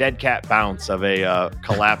cat bounce of a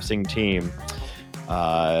collapsing team?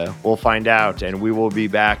 We'll find out, and we will be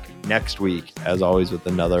back next week, as always, with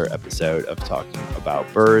another episode of Talking About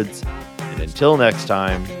Birds. And until next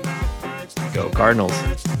time, go Cardinals.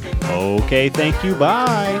 Okay, thank you.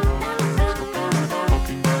 Bye.